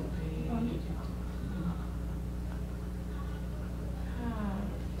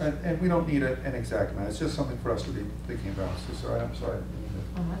 And we don't need an exact amount, it's just something for us to be thinking about, so sorry, I'm sorry.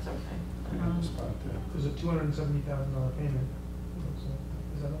 Oh, that's okay. I didn't respond to. There's a $270,000 payment.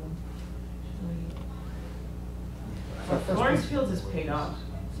 Is that the one? Lawrence Fields is paid off,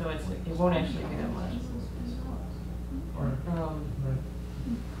 so it won't actually be that much. Or, right.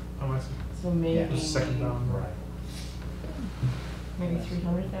 Oh, I see. So maybe, The second down, right. maybe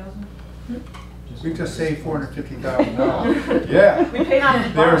 300,000? We just saved $450,000. Yeah. We paid off the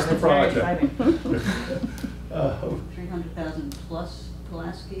bond, There's the that's very project. exciting. 300,000 plus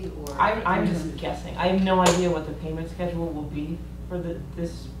Pulaski, or? I'm just guessing. I have no idea what the payment schedule will be for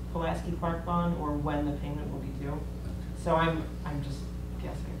this Pulaski Park bond or when the payment will be due. So I'm just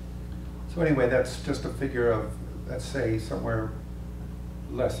guessing. So anyway, that's just a figure of, let's say, somewhere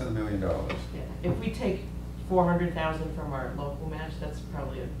less than $1 million. Yeah. If we take 400,000 from our local match, that's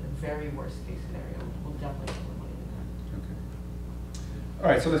probably a very worst case scenario. We'll definitely have more money than that. Okay. All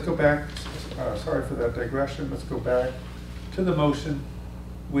right, so let's go back. Sorry for that digression. Let's go back to the motion,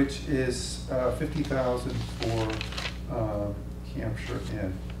 which is 50,000 for Hampshire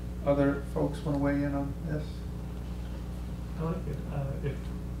Inn. Other folks want to weigh in on this? I like it. If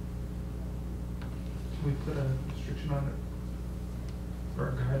we put a restriction on it, or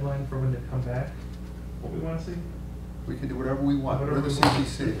a guideline for when they come back, what we want to see? We can do whatever we want. We're Whatever the we want.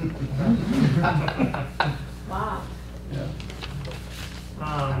 CPC. Wow. Yeah.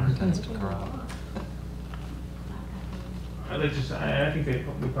 I like just, I think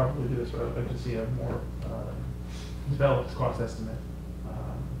we probably do this, but I'd like to see a more developed cost estimate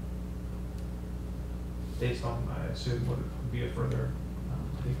based on, I assume, what would be a further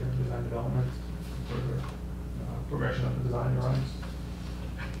take of design development, further progression of the design drawings.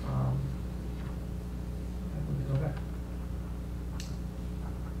 And when we go back.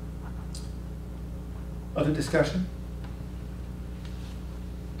 Other discussion?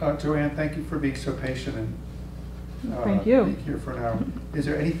 Joanne, thank you for being so patient and Thank you. being here for an hour. Is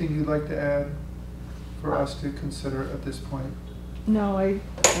there anything you'd like to add for us to consider at this point? No,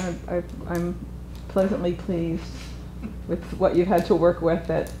 I'm pleasantly pleased with what you've had to work with,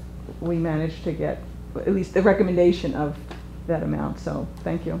 that we managed to get at least the recommendation of that amount, so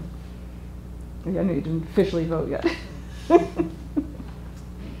thank you. I know you didn't officially vote yet.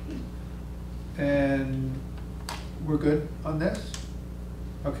 And we're good on this?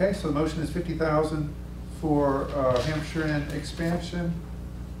 Okay, so the motion is 50,000 for Hampshire Inn expansion.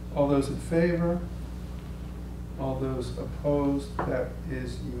 All those in favor? All those opposed? That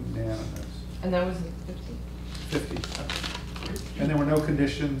is unanimous. And that was 50? 50. And there were no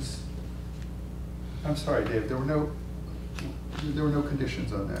conditions. I'm sorry, Dave, there were no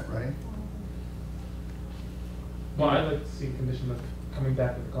conditions on that, right? Well, I'd like to see a condition of coming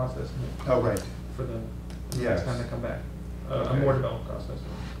back with the cost estimate. Oh, right. For the Yes. next time they come back. A Okay. more developed cost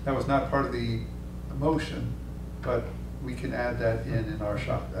estimate. That was not part of the motion, but we can add that in our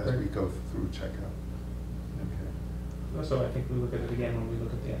shop as we go through checkout. Okay. So I think we look at it again when we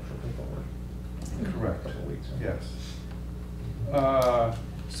look at the actual paperwork. Correct. In a couple of weeks. Right? Yes.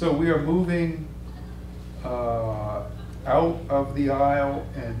 So we are moving out of the aisle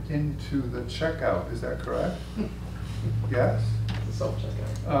and into the checkout, is that correct? Yes? It's a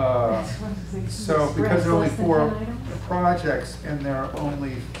self-checkout. So because there are only 4 projects and there are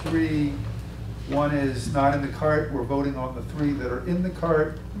only 3, one is not in the cart, we're voting on the 3 that are in the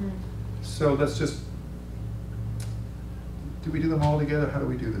cart. So let's just, do we do them all together? How do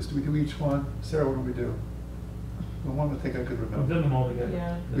we do this? Do we do each one? Sarah, what do we do? The one that I think I could We've remember. done them all together.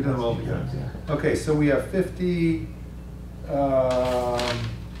 Yeah. We've done them all together. Yeah. Okay, so we have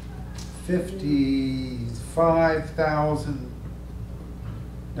 55,000,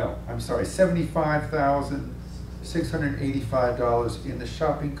 no, I'm sorry, $75,685 in the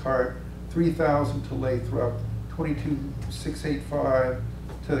shopping cart, 3,000 to Lathrop, 22,685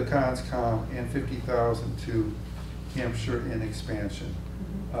 to the Conscom, and 50,000 to Hampshire Inn expansion.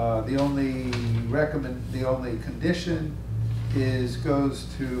 The only condition goes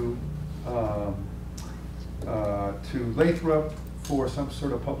to Lathrop for some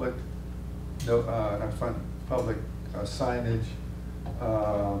sort of public, public signage.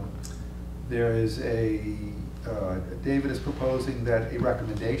 There is David is proposing that a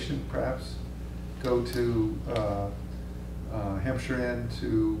recommendation perhaps go to Hampshire Inn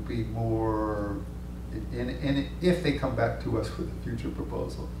to be more, if they come back to us with a future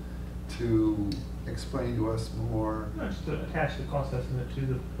proposal, to explain to us more. No, just to attach the cost estimate to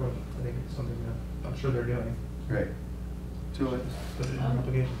the proposal. I think it's something that I'm sure they're doing. Great. Julie? Put it in the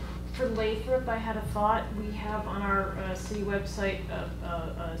application. For Lathrop, I had a thought. We have on our city website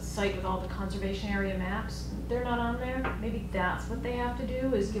a site with all the conservation area maps. They're not on there. Maybe that's what they have to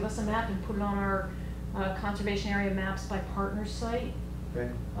do, is give us a map and put it on our conservation area maps by partners site. Okay.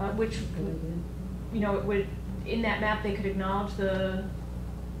 Which, you know, it would, in that map, they could acknowledge the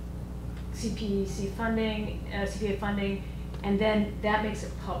CPC funding, CPA funding, and then that makes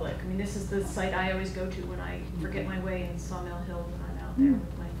it public. I mean, this is the site I always go to when I forget my way in Sawmill Hill, when I'm out there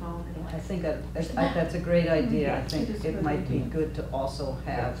with my phone. And I think that's a great idea. I think It is a it good might be idea. good to also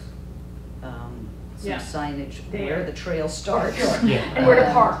have some Yeah. signage There. where the trail starts. Yeah. And where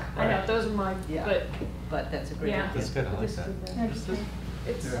to park. I know, those are my, Yeah. but But that's a great Yeah. idea. That's good, I like that. Interesting.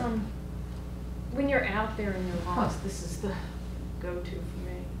 It's, Yeah. when you're out there and you're lost, this is the go-to for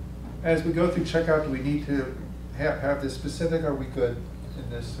me. As we go through checkout, do we need to have this specific, are we good in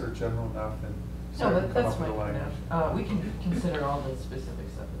this or general enough? And No, start to but come that's up with a fine. language? We can consider all the specific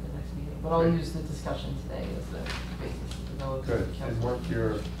stuff at the next meeting, but I'll Good. use the discussion today as the basis to develop. Good, and council. work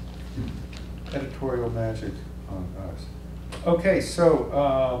your editorial magic on us. Okay,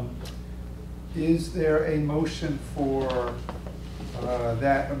 so, is there a motion for,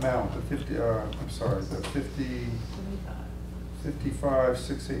 that amount, the 50, I'm sorry, the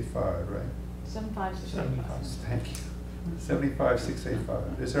 55,685, right? 7,565. Thank you.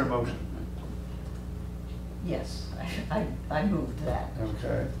 75,685. Is there a motion? Yes, I moved that.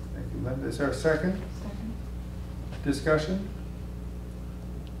 Okay, thank you, Linda. Is there a second? Second. Discussion?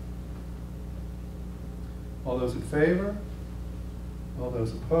 All those in favor? All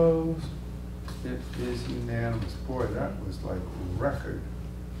those opposed? It is unanimous. Boy, that was like record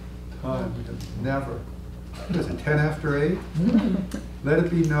time. We have never, what is it, 10 after 8? Let it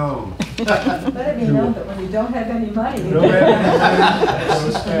be known. Let it be known that when you don't have any money. No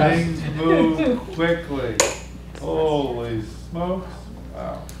evidence, things move quickly. Holy smokes,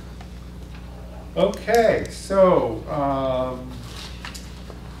 wow. Okay, so,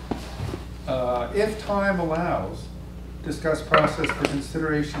 if time allows, discuss process for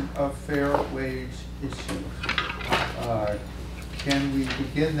consideration of fair wage issues. Can we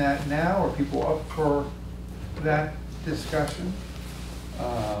begin that now? Are people up for that discussion?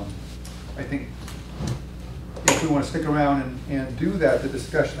 I think if we want to stick around and do that, the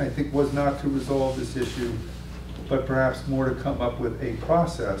discussion, I think, was not to resolve this issue, but perhaps more to come up with a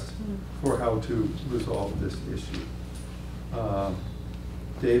process for how to resolve this issue.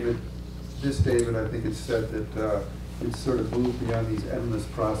 David, I think it said that it's sort of moved beyond these endless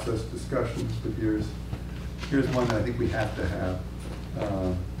process discussions, but here's one that I think we have to have.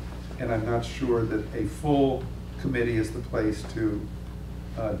 And I'm not sure that a full committee is the place to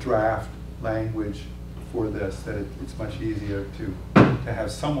draft language for this, that it's much easier to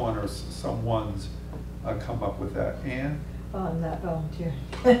have someone or someone's come up with that. Anne? Well, I'm not volunteering.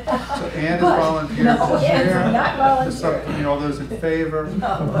 So Anne is But- volunteering No, to Anne's chair. not The volunteering. subcommittee, all those in favor?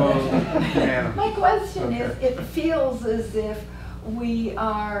 Opposed? Unanimous. My question is, Okay. it feels as if we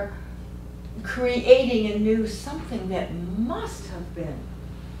are creating a new something that must have been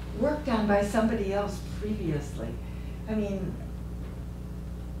worked on by somebody else previously. I mean,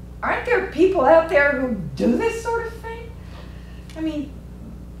 aren't there people out there who do this sort of thing? I mean,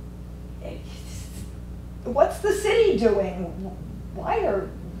 what's the city doing? Why are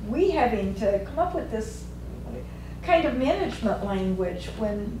we having to come up with this kind of management language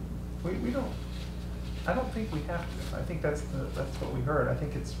when, We don't, I don't think we have to. I think that's what we heard. I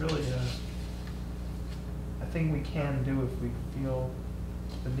think it's really a thing we can do if we feel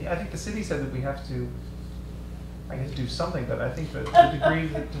the need. I think the city said that we have to, I guess, do something, but I think that the degree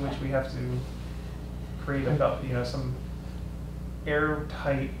to which we have to create some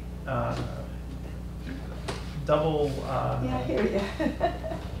airtight, double, yeah, I hear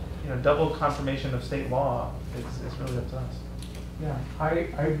you. double confirmation of state law is really up to us. Yeah, I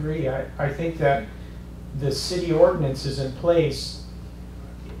agree. I think that the city ordinance is in place.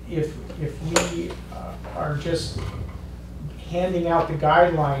 If we are just handing out the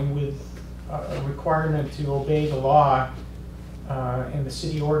guideline with a requirement to obey the law and the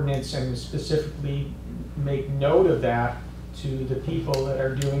city ordinance, and specifically make note of that to the people that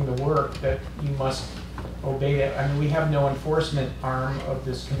are doing the work, that you must obey it. I mean, we have no enforcement arm of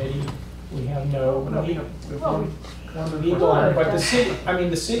this committee. We have no legal arm, but the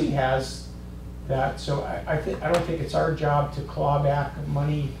city has that. So I don't think it's our job to claw back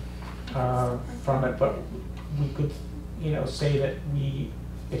money from it, but we could, say that we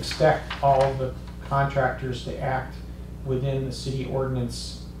expect all the contractors to act within the city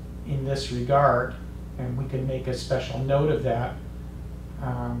ordinance in this regard, and we can make a special note of that.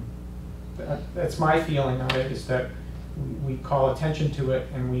 That's my feeling on it, is that we call attention to it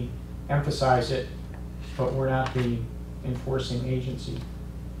and we emphasize it, but we're not the enforcing agency.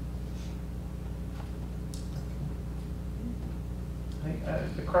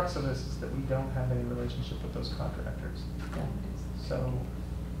 The crux of this is that we don't have any relationship with those contractors. So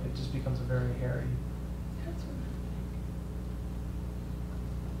it just becomes a very hairy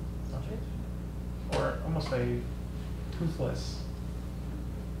subject, or almost a toothless.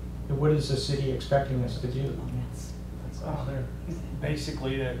 What is the city expecting us to do? That's unclear.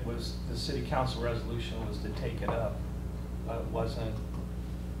 Basically, that was, the city council resolution was to take it up. It wasn't,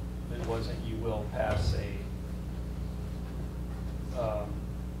 you will pass a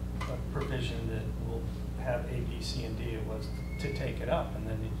provision that will have A, B, C, and D. It was to take it up, and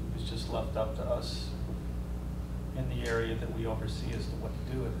then it was just left up to us in the area that we oversee as to what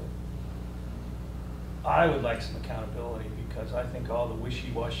to do with it. I would like some accountability, because I think all the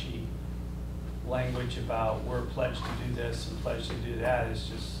wishy-washy language about we're pledged to do this and pledged to do that is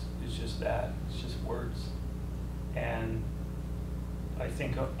just that. It's just words. And I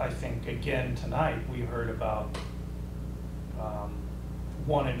think again tonight we heard about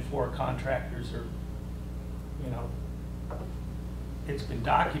 1 in 4 contractors are, it's been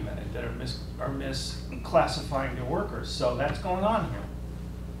documented that are misclassifying their workers. So that's going on here.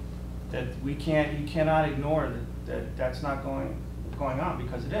 That you cannot ignore that's not going on,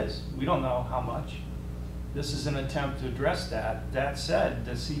 because it is. We don't know how much. This is an attempt to address that. That said,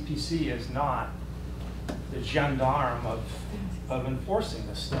 the CPC is not the gendarme of enforcing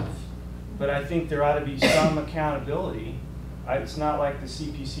this stuff. But I think there ought to be some accountability. It's not like the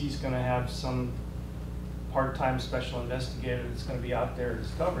CPC is going to have some part-time special investigator that's going to be out there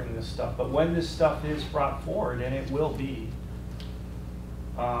discovering this stuff. But when this stuff is brought forward, and it will be,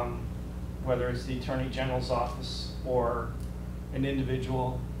 whether it's the Attorney General's office or an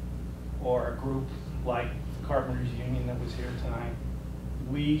individual or a group like the Carpenters Union that was here tonight,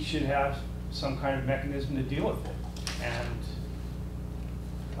 we should have some kind of mechanism to deal with it. And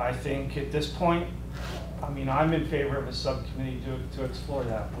I think at this point, I'm in favor of a subcommittee to explore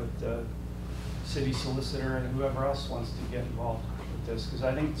that with the city solicitor and whoever else wants to get involved with this, because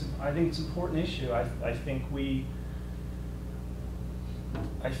I think it's an important issue. I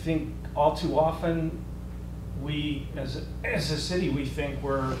think all too often we, as a city, we think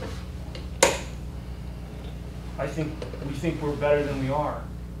we're better than we are.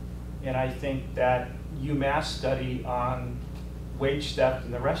 And I think that UMass study on wage theft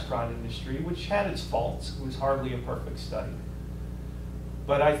in the restaurant industry, which had its faults, was hardly a perfect study.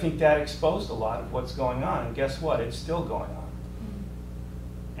 But I think that exposed a lot of what's going on, and guess what? It's still going on.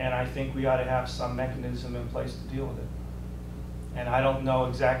 And I think we ought to have some mechanism in place to deal with it. And I don't know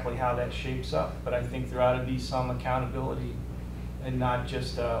exactly how that shapes up, but I think there ought to be some accountability and not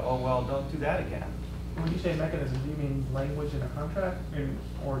just, oh, well, don't do that again. When you say mechanism, do you mean language in a contract,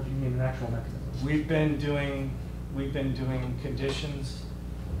 or do you mean an actual mechanism? We've been doing conditions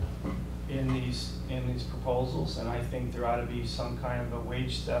in these proposals, and I think there ought to be some kind of a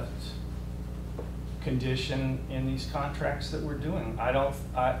wage theft condition in these contracts that we're doing.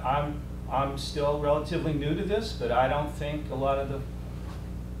 I'm still relatively new to this, but I don't think a lot of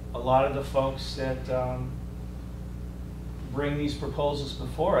the folks that bring these proposals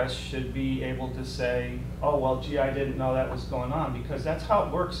before us should be able to say, oh, well, gee, I didn't know that was going on, because that's how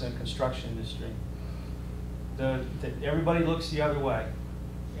it works in the construction industry. Everybody looks the other way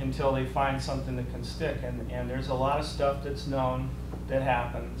until they find something that can stick, and there's a lot of stuff that's known that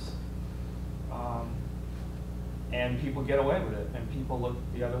happens, and people get away with it, and people look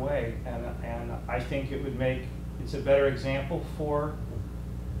the other way, and I think it's a better example for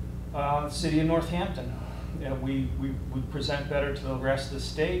the city of Northampton. We present better to the rest of the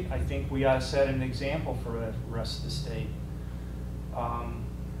state. I think we ought to set an example for the rest of the state.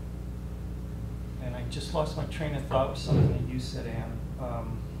 And I just lost my train of thought with something that you said, Ann.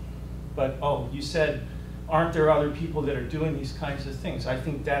 You said, aren't there other people that are doing these kinds of things? I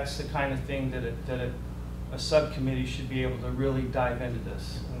think that's the kind of thing that a subcommittee should be able to really dive into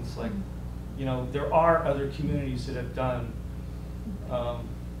this. And it's like, there are other communities that have done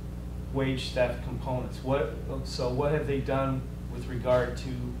wage theft components. So what have they done with regard to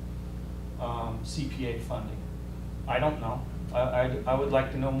CPA funding? I don't know. I would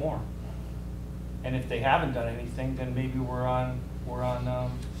like to know more. And if they haven't done anything, then maybe we're on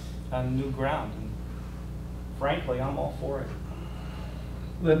new ground. And frankly, I'm all for it.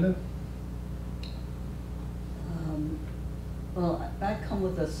 Linda? Well, I come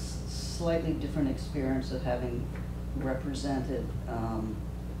with a slightly different experience of having represented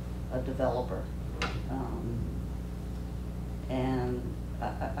a developer. And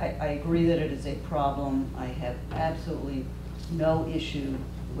I agree that it is a problem. I have absolutely no issue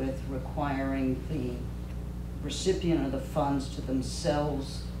with requiring the recipient of the funds to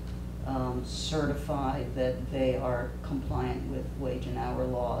themselves certify that they are compliant with wage and hour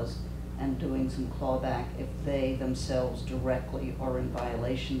laws, and doing some clawback if they themselves directly are in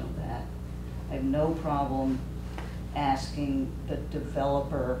violation of that. I have no problem asking the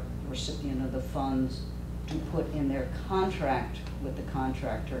developer, recipient of the funds, to put in their contract with the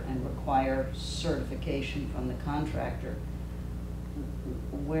contractor and require certification from the contractor.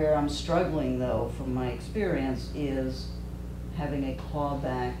 Where I'm struggling, though, from my experience, is having a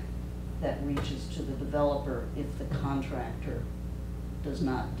clawback that reaches to the developer if the contractor does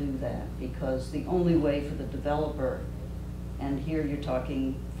not do that, because the only way for the developer, and here you're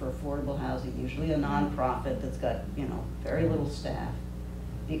talking for affordable housing, usually a nonprofit that's got, you know, very little staff,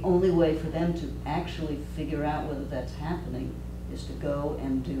 the only way for them to actually figure out whether that's happening is to go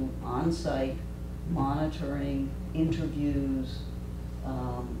and do on-site monitoring, interviews.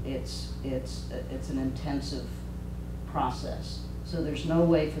 It's an intensive process. So there's no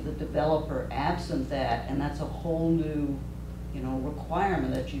way for the developer, absent that, and that's a whole new, you know,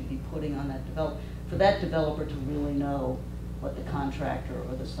 requirement that you'd be putting on that developer, for that developer to really know what the contractor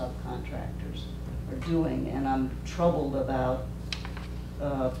or the subcontractors are doing. And I'm troubled about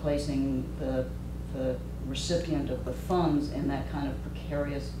placing the recipient of the funds in that kind of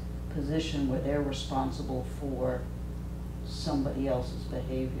precarious position where they're responsible for somebody else's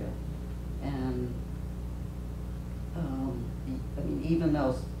behavior. And I mean, even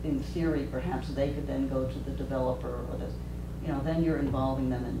though in theory perhaps they could then go to the developer or the, you know, then you're involving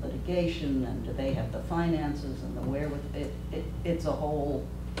them in litigation, and do they have the finances and the wherewithal? It's a whole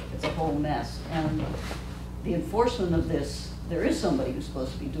mess. And the enforcement of this, there is somebody who's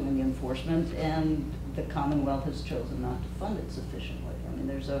supposed to be doing the enforcement, and the Commonwealth has chosen not to fund it sufficiently. I mean,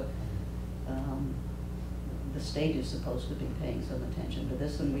 there's a the state is supposed to be paying some attention to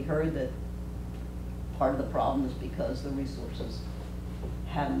this, and we heard that part of the problem is because the resources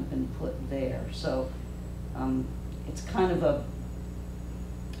haven't been put there. So it's kind of a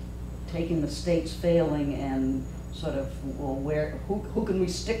taking the state's failing and sort of, well, who can we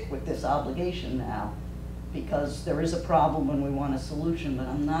stick with this obligation now? Because there is a problem when we want a solution, but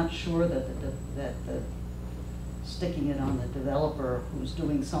I'm not sure that the sticking it on the developer who's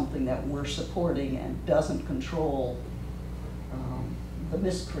doing something that we're supporting and doesn't control the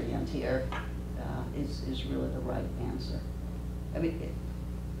miscreant here is really the right answer. I mean,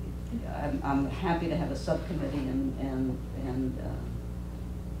 I'm happy to have a subcommittee and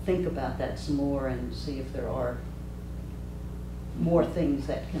think about that some more and see if there are more things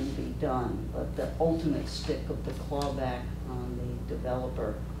that can be done. But the ultimate stick of the clawback on the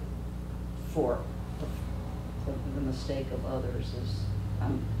developer for the mistake of others is,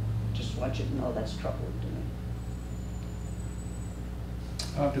 just want you to know that's troubling to me.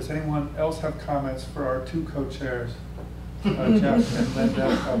 Does anyone else have comments for our two co-chairs, Jeff and Linda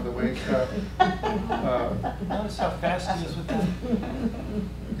of the wage staff? Notice how fast he is with that.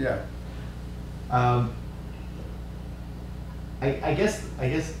 Yeah. I guess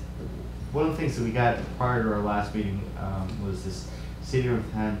one of the things that we got prior to our last meeting was this City of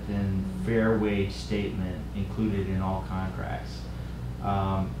Northampton fair wage statement included in all contracts.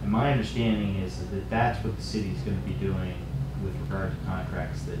 And my understanding is that that's what the city is going to be doing with regard to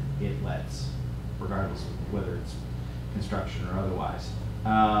contracts that it lets, regardless of whether it's construction or otherwise.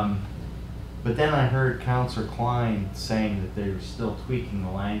 But then I heard Councilor Klein saying that they were still tweaking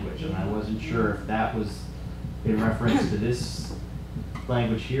the language, and I wasn't sure if that was in reference to this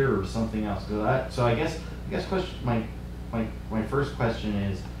language here or something else. So I guess my first question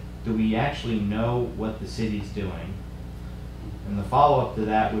is, do we actually know what the city's doing? And the follow-up to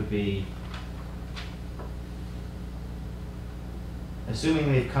that would be,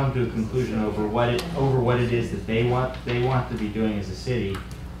 assuming they've come to a conclusion over what it is that they want to be doing as a city,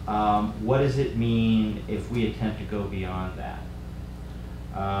 what does it mean if we attempt to go beyond that?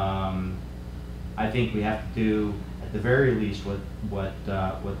 I think we have to do, at the very least, what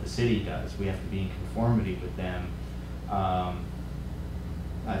the city does. We have to be in conformity with them.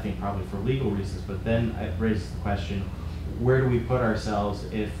 I think probably for legal reasons, but then it raises the question: where do we put ourselves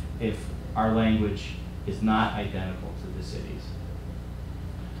if our language is not identical to the city's?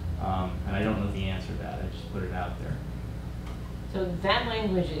 And I don't know the answer to that. I just put it out there. So that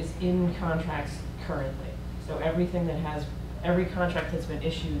language is in contracts currently. So every contract that's been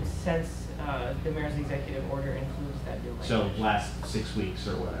issued since the mayor's executive order includes that new language. So last 6 weeks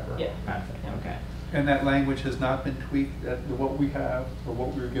or whatever. Yeah. Kind of thing. Yeah. Okay. And that language has not been tweaked at what we have or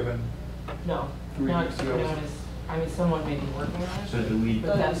what we were given? No. 3 Not weeks ago? notice. I mean, someone may be working on it. So do we?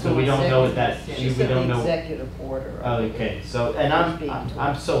 But that's So we don't know what that. She We said don't the know. executive order. Oh, okay. So, and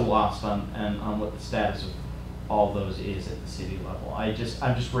I'm so lost on what the status of all those is at the city level. I'm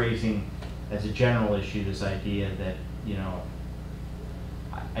just raising as a general issue this idea that, you know,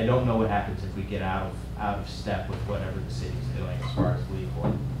 I don't know what happens if we get out of step with whatever the city's doing as far as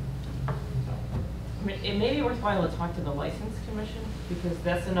legal. I mean, it may be worthwhile to talk to the License Commission, because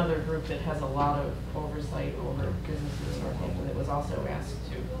that's another group that has a lot of oversight over businesses in Northampton that was also asked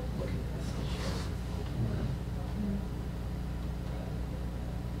to look at this issue.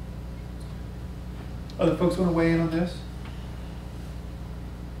 Other folks want to weigh in on this?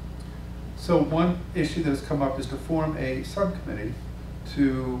 So one issue that has come up is to form a subcommittee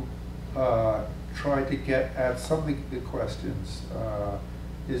to try to get at some of the questions.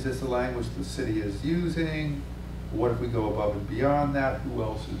 Is this the language the city is using? What if we go above and beyond that? Who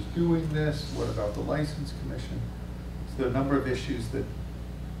else is doing this? What about the license commission? So there are a number of issues that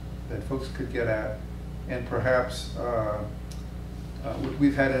folks could get at, and perhaps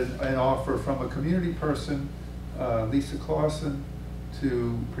we've had an offer from a community person, Lisa Clausen,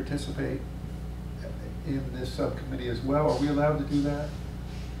 to participate in this subcommittee as well. Are we allowed to do that?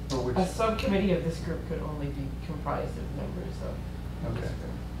 Or which? A subcommittee of this group could only be comprised of members of this Okay.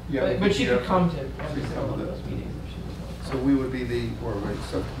 group. Yeah, But she hear could come to from- every she'd single come one to of those the- meetings if she was. So we would be a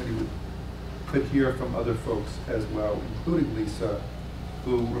subcommittee could hear from other folks as well, including Lisa,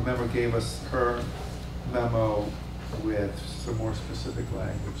 who, remember, gave us her memo with some more specific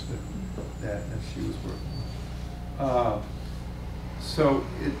language that she was working on. So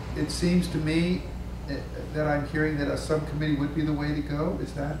it seems to me that I'm hearing that a subcommittee would be the way to go.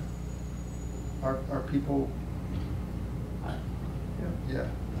 Is that, are people? Yeah.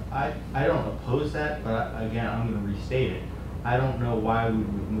 I don't oppose that, but again, I'm gonna restate it. I don't know why we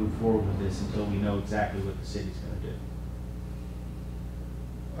would move forward with this until we know exactly what the city's gonna do.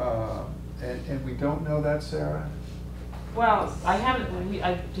 And we don't know that, Sarah? Well,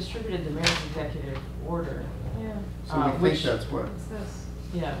 I distributed the mayor's executive order. Yeah. So we think Which- that's what? What's this?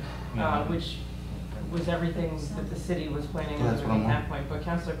 Yeah, which was everything that the city was planning on That's doing what I'm at that on. point. But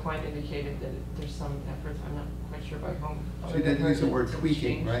Councilor Klein indicated that there's some efforts, I'm not quite sure by whom. She did use the word to tweaking,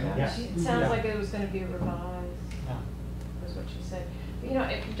 change right? that. Yeah. It sounds like it was gonna be revised, Yeah. was what she said. You know,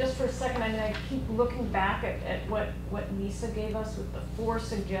 just for a second, I mean, I keep looking back at what Lisa gave us with the four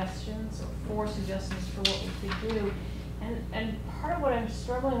suggestions for what we could do. And part of what I'm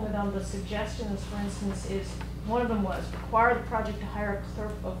struggling with on the suggestions, for instance, is, one of them was require the project to hire a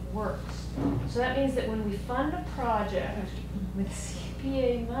clerk of works. So that means that when we fund a project with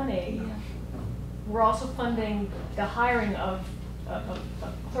CPA money, we're also funding the hiring of a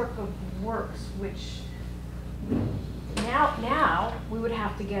clerk of works, which now we would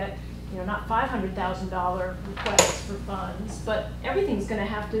have to get, not $500,000 requests for funds, but everything's gonna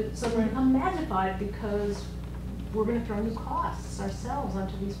have to suddenly become magnified because we're gonna throw new costs ourselves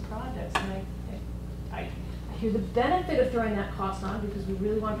onto these projects. And I hear the benefit of throwing that cost on because we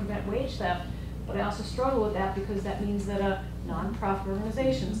really want to prevent wage theft, but I also struggle with that because that means that a nonprofit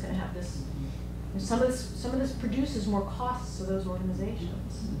organization is gonna have this, some of this produces more costs to those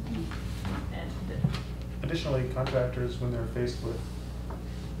organizations. And Additionally, contractors, when they're faced with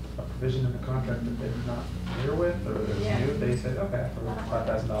a provision in the contract that they're not familiar with, or that's Yeah. new, they say, okay, for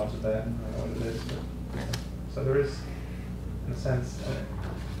 $5,000 of that, and I know what it is. But, so there is, in a sense,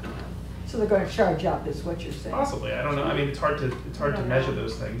 So they're gonna charge up, is what you're saying? possibly, I don't know, I mean, it's hard to I don't measure know.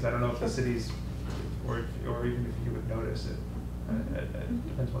 those things. I don't know if the cities, or even if you would notice it. It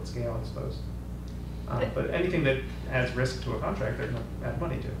depends what scale, I suppose. But anything that adds risk to a contract, they're gonna add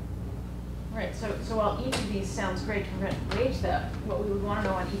money to. Right, so while each of these sounds great to prevent wage theft, what we would want to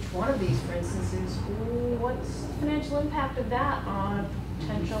know on each one of these, for instance, is what's the financial impact of that on a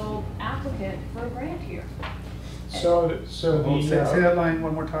potential applicant for a grant here? So Say the, that line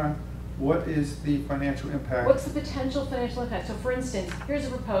one more time. What is the financial impact? What's the potential financial impact? So for instance, here's a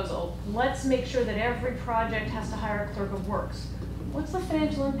proposal. Let's make sure that every project has to hire a clerk of works. What's the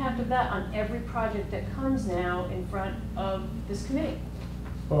financial impact of that on every project that comes now in front of this committee?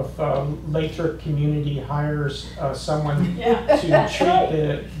 well, if Lathrop community hires someone Yeah. to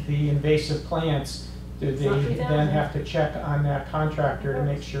treat the invasive plants, do It's they not then 3,000. have to check on that contractor to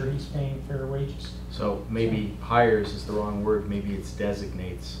make sure he's paying fair wages? So maybe hires is the wrong word, maybe it's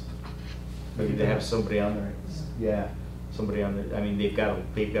designates. Maybe they have somebody on there, yeah, somebody on the, I mean, they've got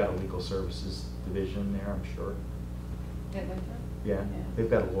a legal services division there, I'm sure. At Winthrop? Yeah, they've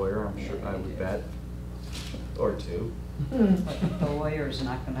got a lawyer, I'm sure, I would bet, or two. But the lawyer's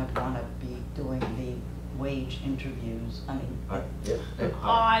not gonna wanna be doing the wage interviews, I mean. Yeah.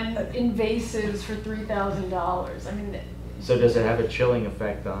 On invasives for $3,000. I mean, So does it have a chilling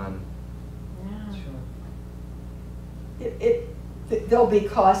effect on? yeah. There'll be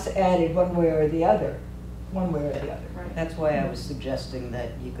costs added one way or the other, Right. That's why I was suggesting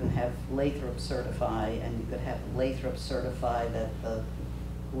that you can have Lathrop certify, and you could have Lathrop certify that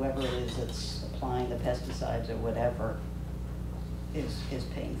whoever it is that's applying the pesticides or whatever is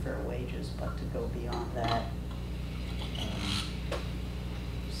paying fair wages, but to go beyond that,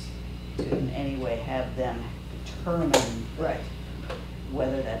 to in any way have them determine right?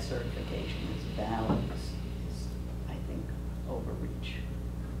 whether that certification is valid is, I think, overreach.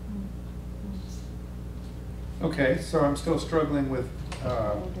 Okay, so I'm still struggling with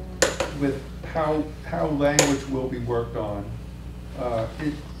how language will be worked on.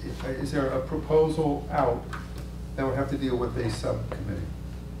 is there a proposal out that would have to deal with a subcommittee?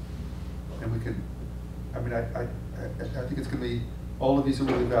 And we could, I mean, I think it's gonna be, all of these are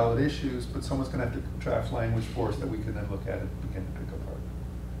really valid issues, but someone's gonna have to draft language for us that we can then look at and begin to pick apart.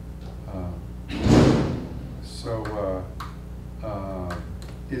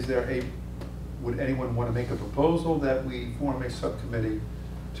 Is there would anyone want to make a proposal that we form a subcommittee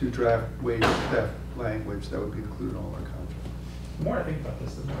to draft wage theft language that would be included in all our contracts? The more I think about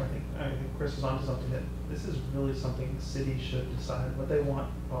this, the more I think Chris is onto something, that this is really something the city should decide what they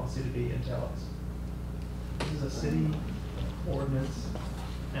want policy to be and tell us. This is a city ordinance,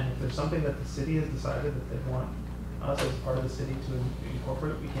 and if there's something that the city has decided that they want us as part of the city to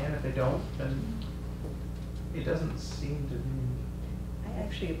incorporate, we can. If they don't, then it doesn't seem to be. I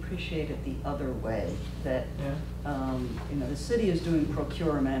actually appreciate it the other way, that, Yeah. you know, the city is doing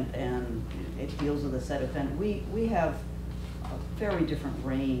procurement and it deals with a set of vendors. We have a very different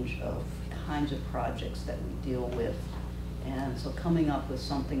range of kinds of projects that we deal with. And so coming up with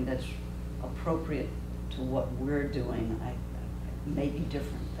something that's appropriate to what we're doing, may be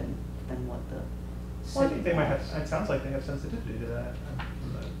different than what the city Well, I think they might have, wants. it sounds like they have sensitivity to that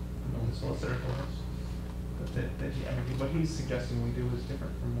from the solicitor for us. But I mean, what he's suggesting we do is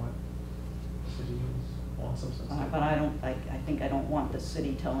different from what the city wants some sensitivity. But I think I don't want the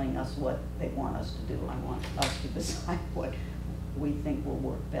city telling us what they want us to do. I want us to decide what we think will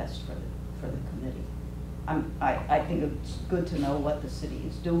work best for the committee. I think it's good to know what the city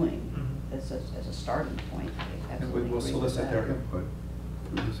is doing as a starting point. I And absolutely we'll agree with solicit that. their input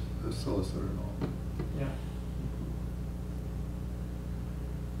through the solicitor and all. Yeah.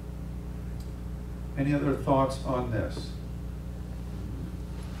 Any other thoughts on this?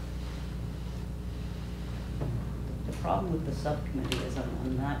 The problem with the subcommittee is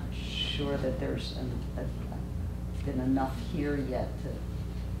I'm not sure that there's been enough here yet to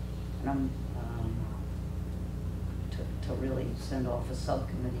really send off a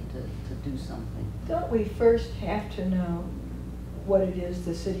subcommittee to do something. Don't we first have to know what it is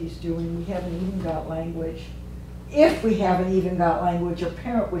the city's doing? We haven't even got language. If we haven't even got language,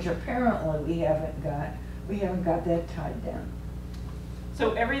 which apparently we haven't got that tied down.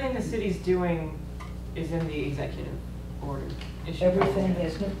 So everything the city's doing is in the executive order issue. Everything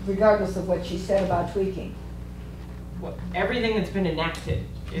is, regardless of what she said about tweaking. Everything that's been enacted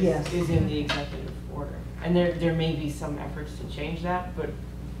Yes. is in the executive order. And there may be some efforts to change that, but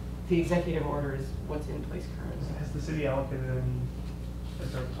the executive order is what's in place currently. Has the city allocated any,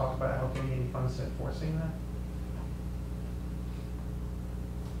 is there talk about allocating any funds to enforcing that?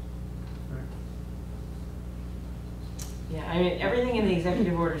 Yeah, I mean, everything in the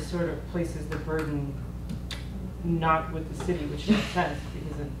executive order sort of places the burden not with the city, which makes sense,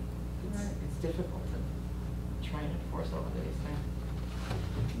 because it's difficult to try and enforce all of these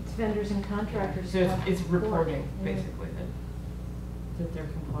things. It's vendors and contractors. So it's report. reporting, Yeah. basically, that they're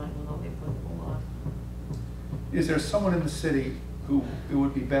complying with all the applicable laws. Is there someone in the city who it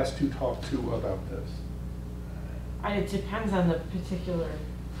would be best to talk to about this? It depends on the particular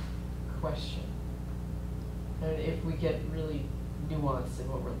question. And if we get really nuanced in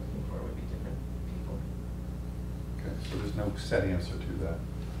what we're looking for, it would be different people. Okay, so there's no set answer to that.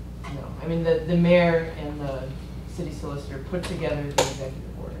 No, I mean, the mayor and the city solicitor put together the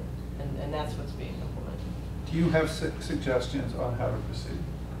executive order, and that's what's being implemented. Do you have suggestions on how to proceed?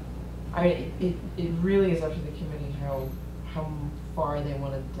 I mean, it really is up to the committee how far they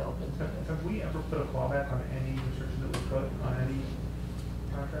want to delve into this. Have we ever put a clawback on any restriction that we put on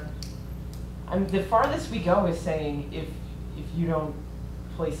any contract? The farthest we go is saying if you don't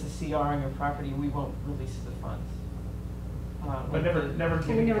place a CR on your property, we won't release the funds. But never giving never funds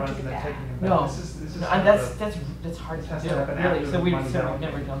took and it then back. taking them back. No, This is no, sort and of that's hard it to has do, to happen really, after so the we've money's never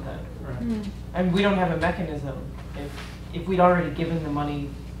allocated. done that. Right. And we don't have a mechanism. If we'd already given the money,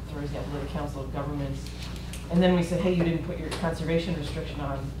 for example, to the Council of Governments, and then we said, hey, you didn't put your conservation restriction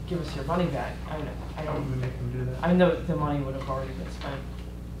on, give us your money back, I How would we make them do that? I know the money would have already been spent.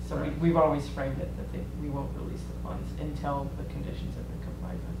 So Right. we've always framed it that we won't release the funds until the conditions have been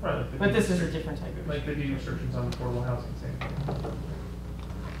complied with. Right, like the But this is a deed different type of Like the restriction. deed restrictions on affordable housing, same thing.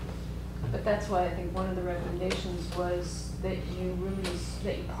 But that's why I think one of the recommendations was that you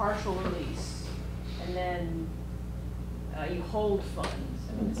partial release, and then you hold funds,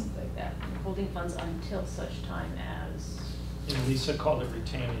 I mean, something like that. Holding funds until such time as. And Lisa called it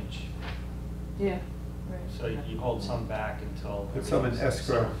retainage. Yeah. Right. So you hold some back until Put some in everything's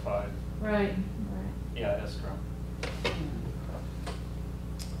escrow. certified. Right. Yeah, escrow.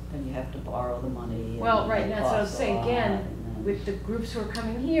 Then you have to borrow the money. Well, and right, and that's what I was costs a saying, lot, again, and then- with the groups who are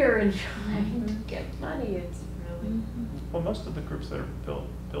coming here and trying to get money, it's really. building. Well, most of the groups that are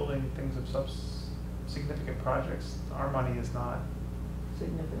building things of significant projects, our money is not,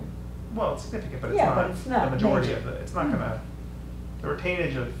 Significant. well, it's significant, but it's Yeah, not but it's not the majority major. of the, it's not gonna, the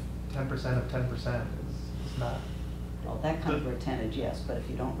retainage of 10% of 10% is not. Well, that kind of retainage, yes, but if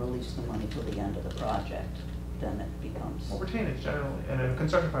you don't release the money till the end of the project, then it becomes. Well, retainage generally, and a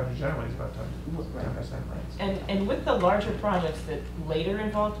construction project generally is about 10%, Right. right? And with the larger projects that later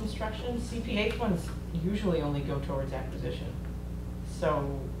involve construction, CPA funds usually only go towards acquisition.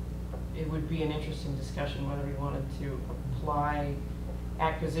 So it would be an interesting discussion whether we wanted to apply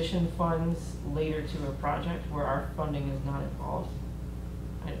acquisition funds later to a project where our funding is not involved.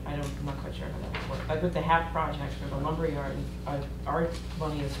 I'm not quite sure how that would work. Like with the Hamp project or the lumberyard, our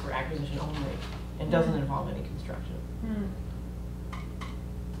money is for acquisition only and doesn't involve any construction.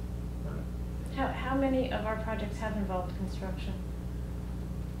 How many of our projects have involved construction?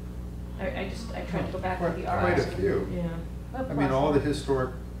 I tried to go back to the RS. Quite a few. Yeah. I mean, all the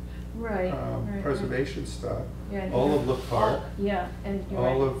historic Right. preservation stuff, Yeah, and all even- of Look Park, Yeah, and you're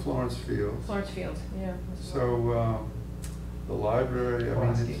all right. of Florence Fields. Florence Field, yeah. as well. So, the library, I mean,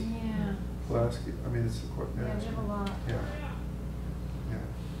 it's, Yeah, Pulaski, I mean, it's, yeah, we have a lot. yeah.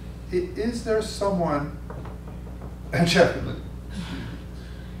 Yeah. Is there someone, and gentlemen,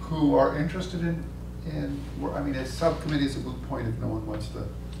 who are interested in, I mean, a subcommittee is a moot point if no one wants to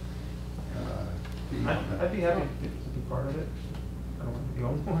be on that. I'd be happy to be part of it. I don't want to be the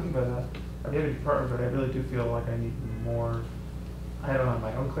only one, but I'd be happy to be part of it. I really do feel like I need more, I don't have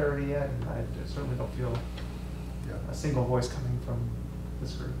my own clarity yet, and I certainly don't feel a single voice coming from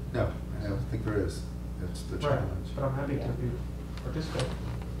this group. No, I don't think there is. That's the Right, challenge. but I'm happy to be participate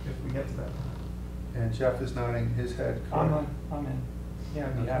if we get to that. And Jeff is nodding his head. I'm in. Yeah,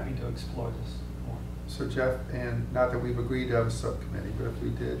 I'd be happy to explore this more. So Jeff, and not that we've agreed to have a subcommittee, but if we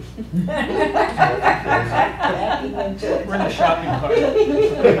did. We're in the shopping cart.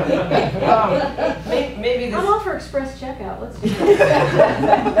 Maybe this. I'm all for express checkout, let's do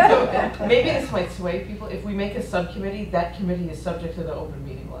that. So, maybe this might sway people. If we make a subcommittee, that committee is subject to the open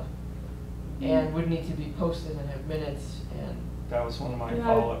meeting law and would need to be posted and have minutes and That was one of my Yeah,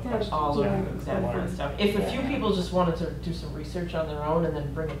 follow-up that- questions. all Yeah, of that kind of stuff. If a few people just wanted to do some research on their own and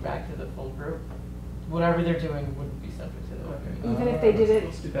then bring it back to the full group, whatever they're doing wouldn't be subject to the open meeting. Even if they did it,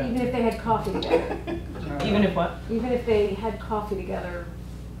 Let's do that. even if they had coffee together, Even if what? even if they had coffee together.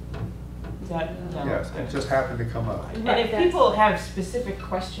 Is that, no. Yes, it just happened to come up. And Right, if that's- people have specific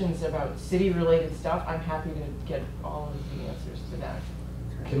questions about city-related stuff, I'm happy to get all of the answers to that.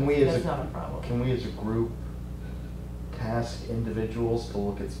 Can we as That's a, not a problem. can we as a group task individuals to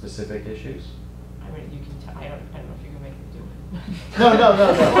look at specific issues? I mean, you can, I don't know if you can make them do it. No,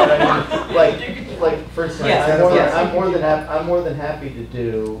 but I mean, like, for instance, Yes, I'm more than happy to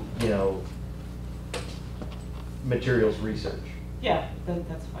do, materials research. Yeah,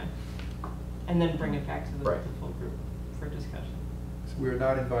 that's fine. And then bring it back to the Right. full group for discussion. So we're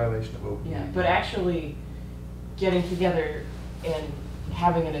not in violation of open Yeah, meeting. but actually getting together and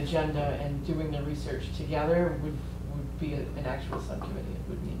having an agenda and doing the research together would be an actual subcommittee. It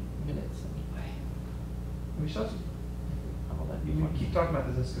would need minutes and We should also, all that. we keep talking about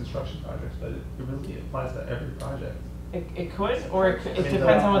this as construction projects, but it really applies to every project. It could, or it I mean,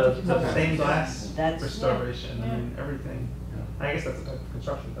 depends on what the. The stained glass That's- restoration, I Yeah. mean, everything. I guess that's a type of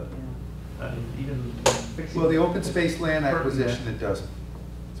construction, but, I mean, even fixing. Well, the open space land Curtain, acquisition, yeah. it doesn't.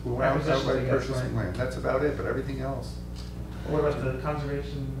 So we're Acquisitions, I outright guess, purchasing right. land, that's about it, but everything else. What about the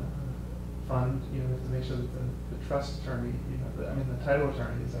conservation fund, we have to make sure that the trust attorney, the title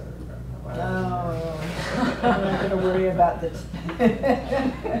attorneys are. Oh, I'm not gonna worry about this.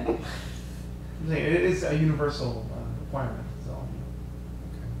 It is a universal requirement, so.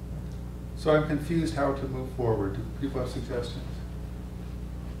 Okay. So I'm confused how to move forward. Do people have suggestions?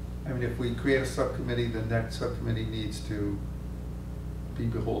 I mean, if we create a subcommittee, then that subcommittee needs to be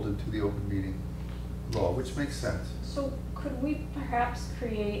beholden to the open meeting law, which makes sense. So could we perhaps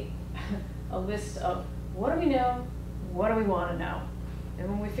create a list of what do we know, what do we want to know? And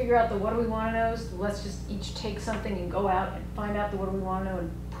when we figure out the what do we want to know, let's just each take something and go out and find out the what do we want to know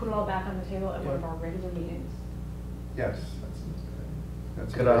and put it all back on the table at one of our regular meetings. Yes.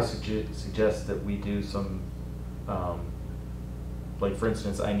 That's Could a I great- suggest that we do some, like, for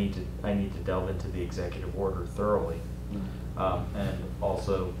instance, I need to delve into the executive order thoroughly. And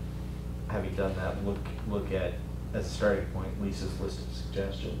also, having done that, look at, as a starting point, Lisa's list of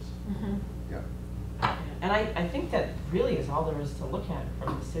suggestions. Yeah. And I think that really is all there is to look at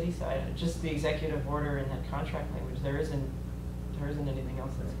from the city side, just the executive order and that contract language. There isn't anything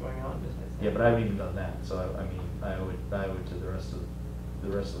else that's going on besides that. Yeah, but I haven't even done that, so I mean, I owe it to the rest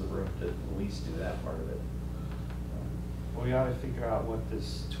of the room to at least do that part of it. we ought to figure out what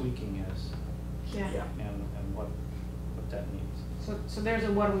this tweaking is Yeah. and what that means. So there's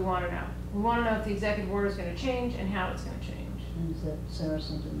a what do we want to know? We want to know if the executive order is going to change and how it's going to change. And is that, Sarah,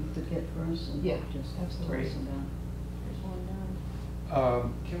 something you could get for us and Yeah, just tell us absolutely. about? There's one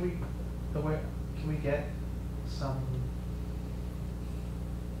done. Can we get some,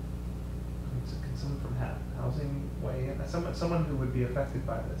 can someone from housing weigh in? Someone who would be affected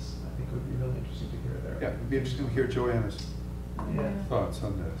by this, I think it would be really interesting to hear their. Yeah, it'd be interesting to hear Joanna's Yeah. thoughts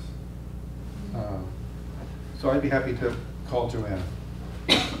on this. So I'd be happy to call Joanna.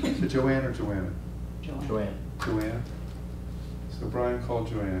 Is it Joanne or Joanna? Joanne. Joanne? So Brian called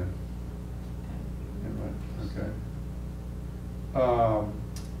Joanne. Okay.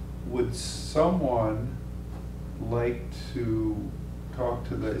 Would someone like to talk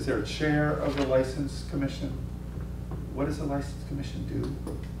to is there a chair of the license commission? What does the license commission do?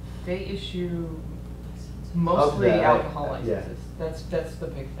 They issue mostly that, alcohol yeah. licenses. That's the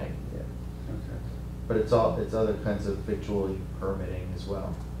big thing. Yeah. Okay. But it's other kinds of victualling permitting as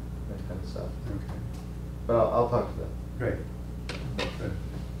well, that kind of stuff. Okay. But I'll talk to them. Great. Good.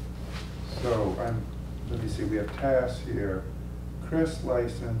 So let me see, we have Tass here, Chris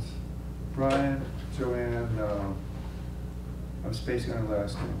license, Brian, Joanne, I'm spacing on her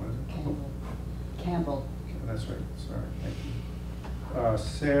last name, what is it? Campbell. That's right, sorry, thank you.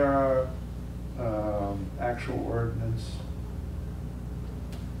 Sarah, actual ordinance.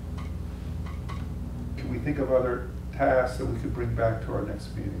 Can we think of other tasks that we could bring back to our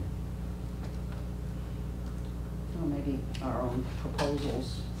next meeting? Or maybe our own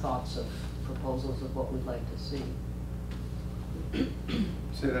proposals, thoughts of proposals of what we'd like to see.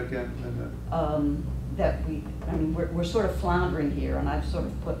 Say that again, Linda. That we're sort of floundering here, and I've sort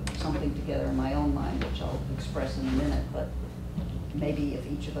of put something together in my own mind, which I'll express in a minute, but maybe if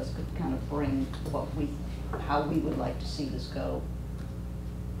each of us could kind of bring how we would like to see this go.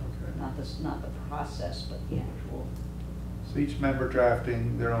 Okay. Not the process, but the actual. So each member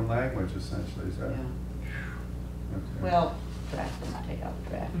drafting their own language, essentially, is that? Yeah. Okay. Well, drafting, take out the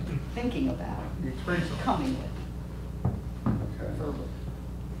draft, thinking about it, coming with Okay. verbally.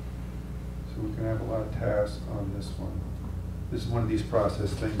 So we can have a lot of tasks on this one. This is one of these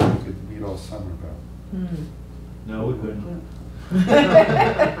process things we could meet all summer about. No, we couldn't.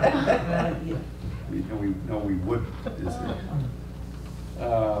 We know we wouldn't, is it?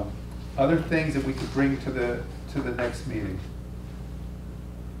 Other things that we could bring to the next meeting.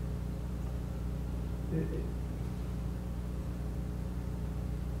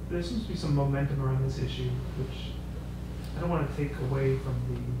 There seems to be some momentum around this issue, which I don't want to take away from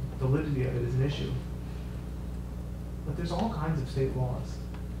the validity of it as an issue. But there's all kinds of state laws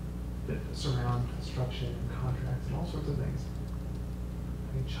that surround construction and contracts and all sorts of things.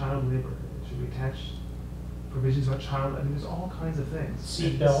 I mean, child labor, should we attach provisions about there's all kinds of things.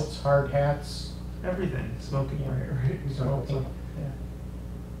 Seat belts, hard hats. Everything, smoking, Yeah. right? Smoking,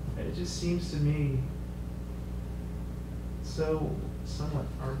 yeah. It just seems to me so somewhat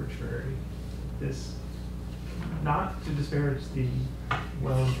arbitrary, this, not to disparage the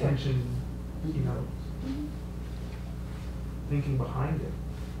well-intentioned, thinking behind it.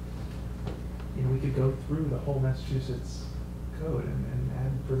 We could go through the whole Massachusetts code and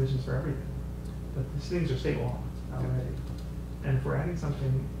add provisions for everything. But these things are state law already. And if we're adding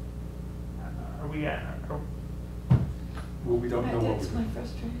something, are we at? Well, we don't know what That's my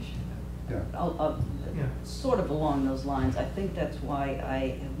frustration. Yeah. Yeah. Sort of along those lines, I think that's why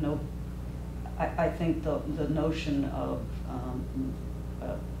I think the notion of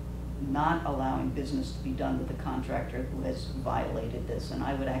not allowing business to be done with a contractor who has violated this, and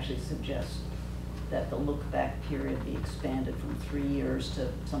I would actually suggest that the look-back period be expanded from 3 years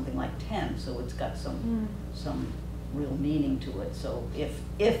to something like 10, so it's got some real meaning to it. So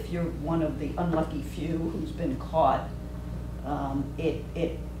if you're one of the unlucky few who's been caught, it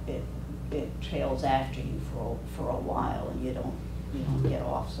trails after you for a while, and you don't get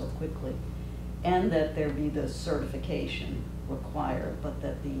off so quickly. And that there be the certification required, but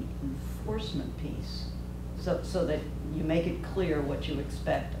that the enforcement piece, so that you make it clear what you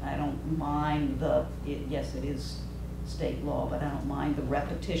expect. I don't mind yes, it is state law, but I don't mind the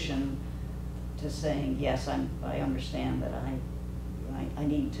repetition to saying, yes, I understand that I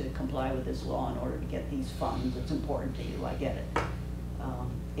need to comply with this law in order to get these funds. It's important to you, I get it.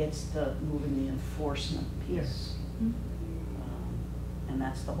 It's the moving the enforcement piece. And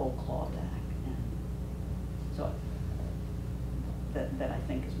that's the whole clawback. And so that I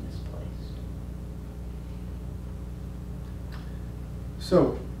think is misplaced.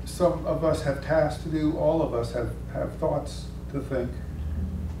 So some of us have tasks to do, all of us have thoughts to think.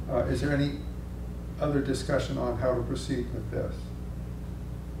 Is there any other discussion on how to proceed with this?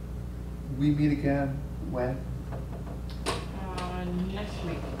 We meet again when? Next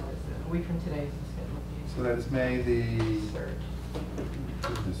week, a week from today is the scheduled meeting. So that is May the, Third.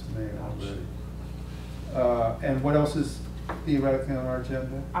 goodness, May already. And what else is theoretically on our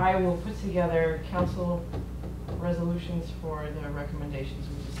agenda? I will put together council resolutions for the recommendations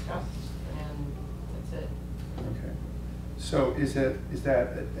we discussed, and that's it. Okay. So is that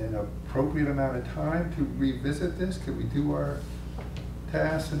an appropriate amount of time to revisit this? Could we do our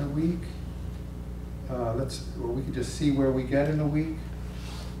tasks in a week? Or we could just see where we get in a week.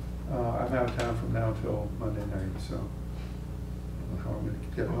 I'm out of town from now till Monday night, so I don't know how I'm gonna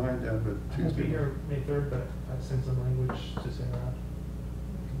get mine done, but I won't be Tuesday. here May 3rd, but I've sent some language to send around.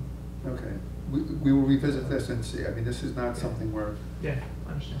 Okay, we will revisit this and see. I mean, this is not something where, Yeah,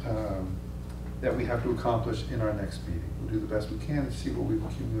 I understand. that we have to accomplish in our next meeting. We'll do the best we can and see what we've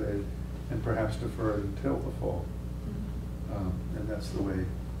accumulated and perhaps defer it until the fall. And that's the way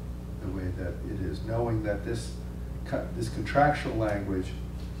that it is, knowing that this contractual language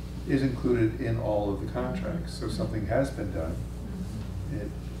is included in all of the contracts. So something has been done. It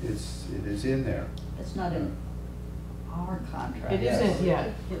is in there. It's not in our contract. It isn't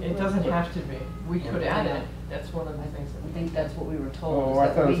yet. It doesn't have to be. We could add it. That's one of the things that I we think that's what we were told. Oh, is I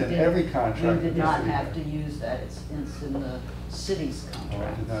that thought it we was in did- every contract We did in the not city. have to use that, it's in the city's Oh, I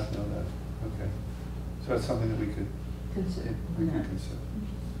contract. did not know that. Okay. So that's something that we could Consider. consider.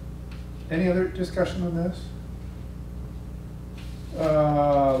 Any other discussion on this?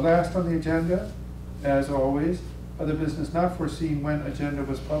 Last on the agenda, as always, other business not foreseen when agenda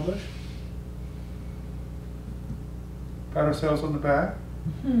was published. Pat ourselves on the back.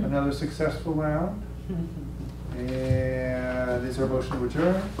 Another successful round. And is there a motion to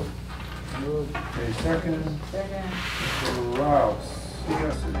adjourn? Move. Okay, second. Second. Rouse. See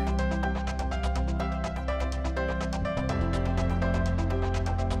us in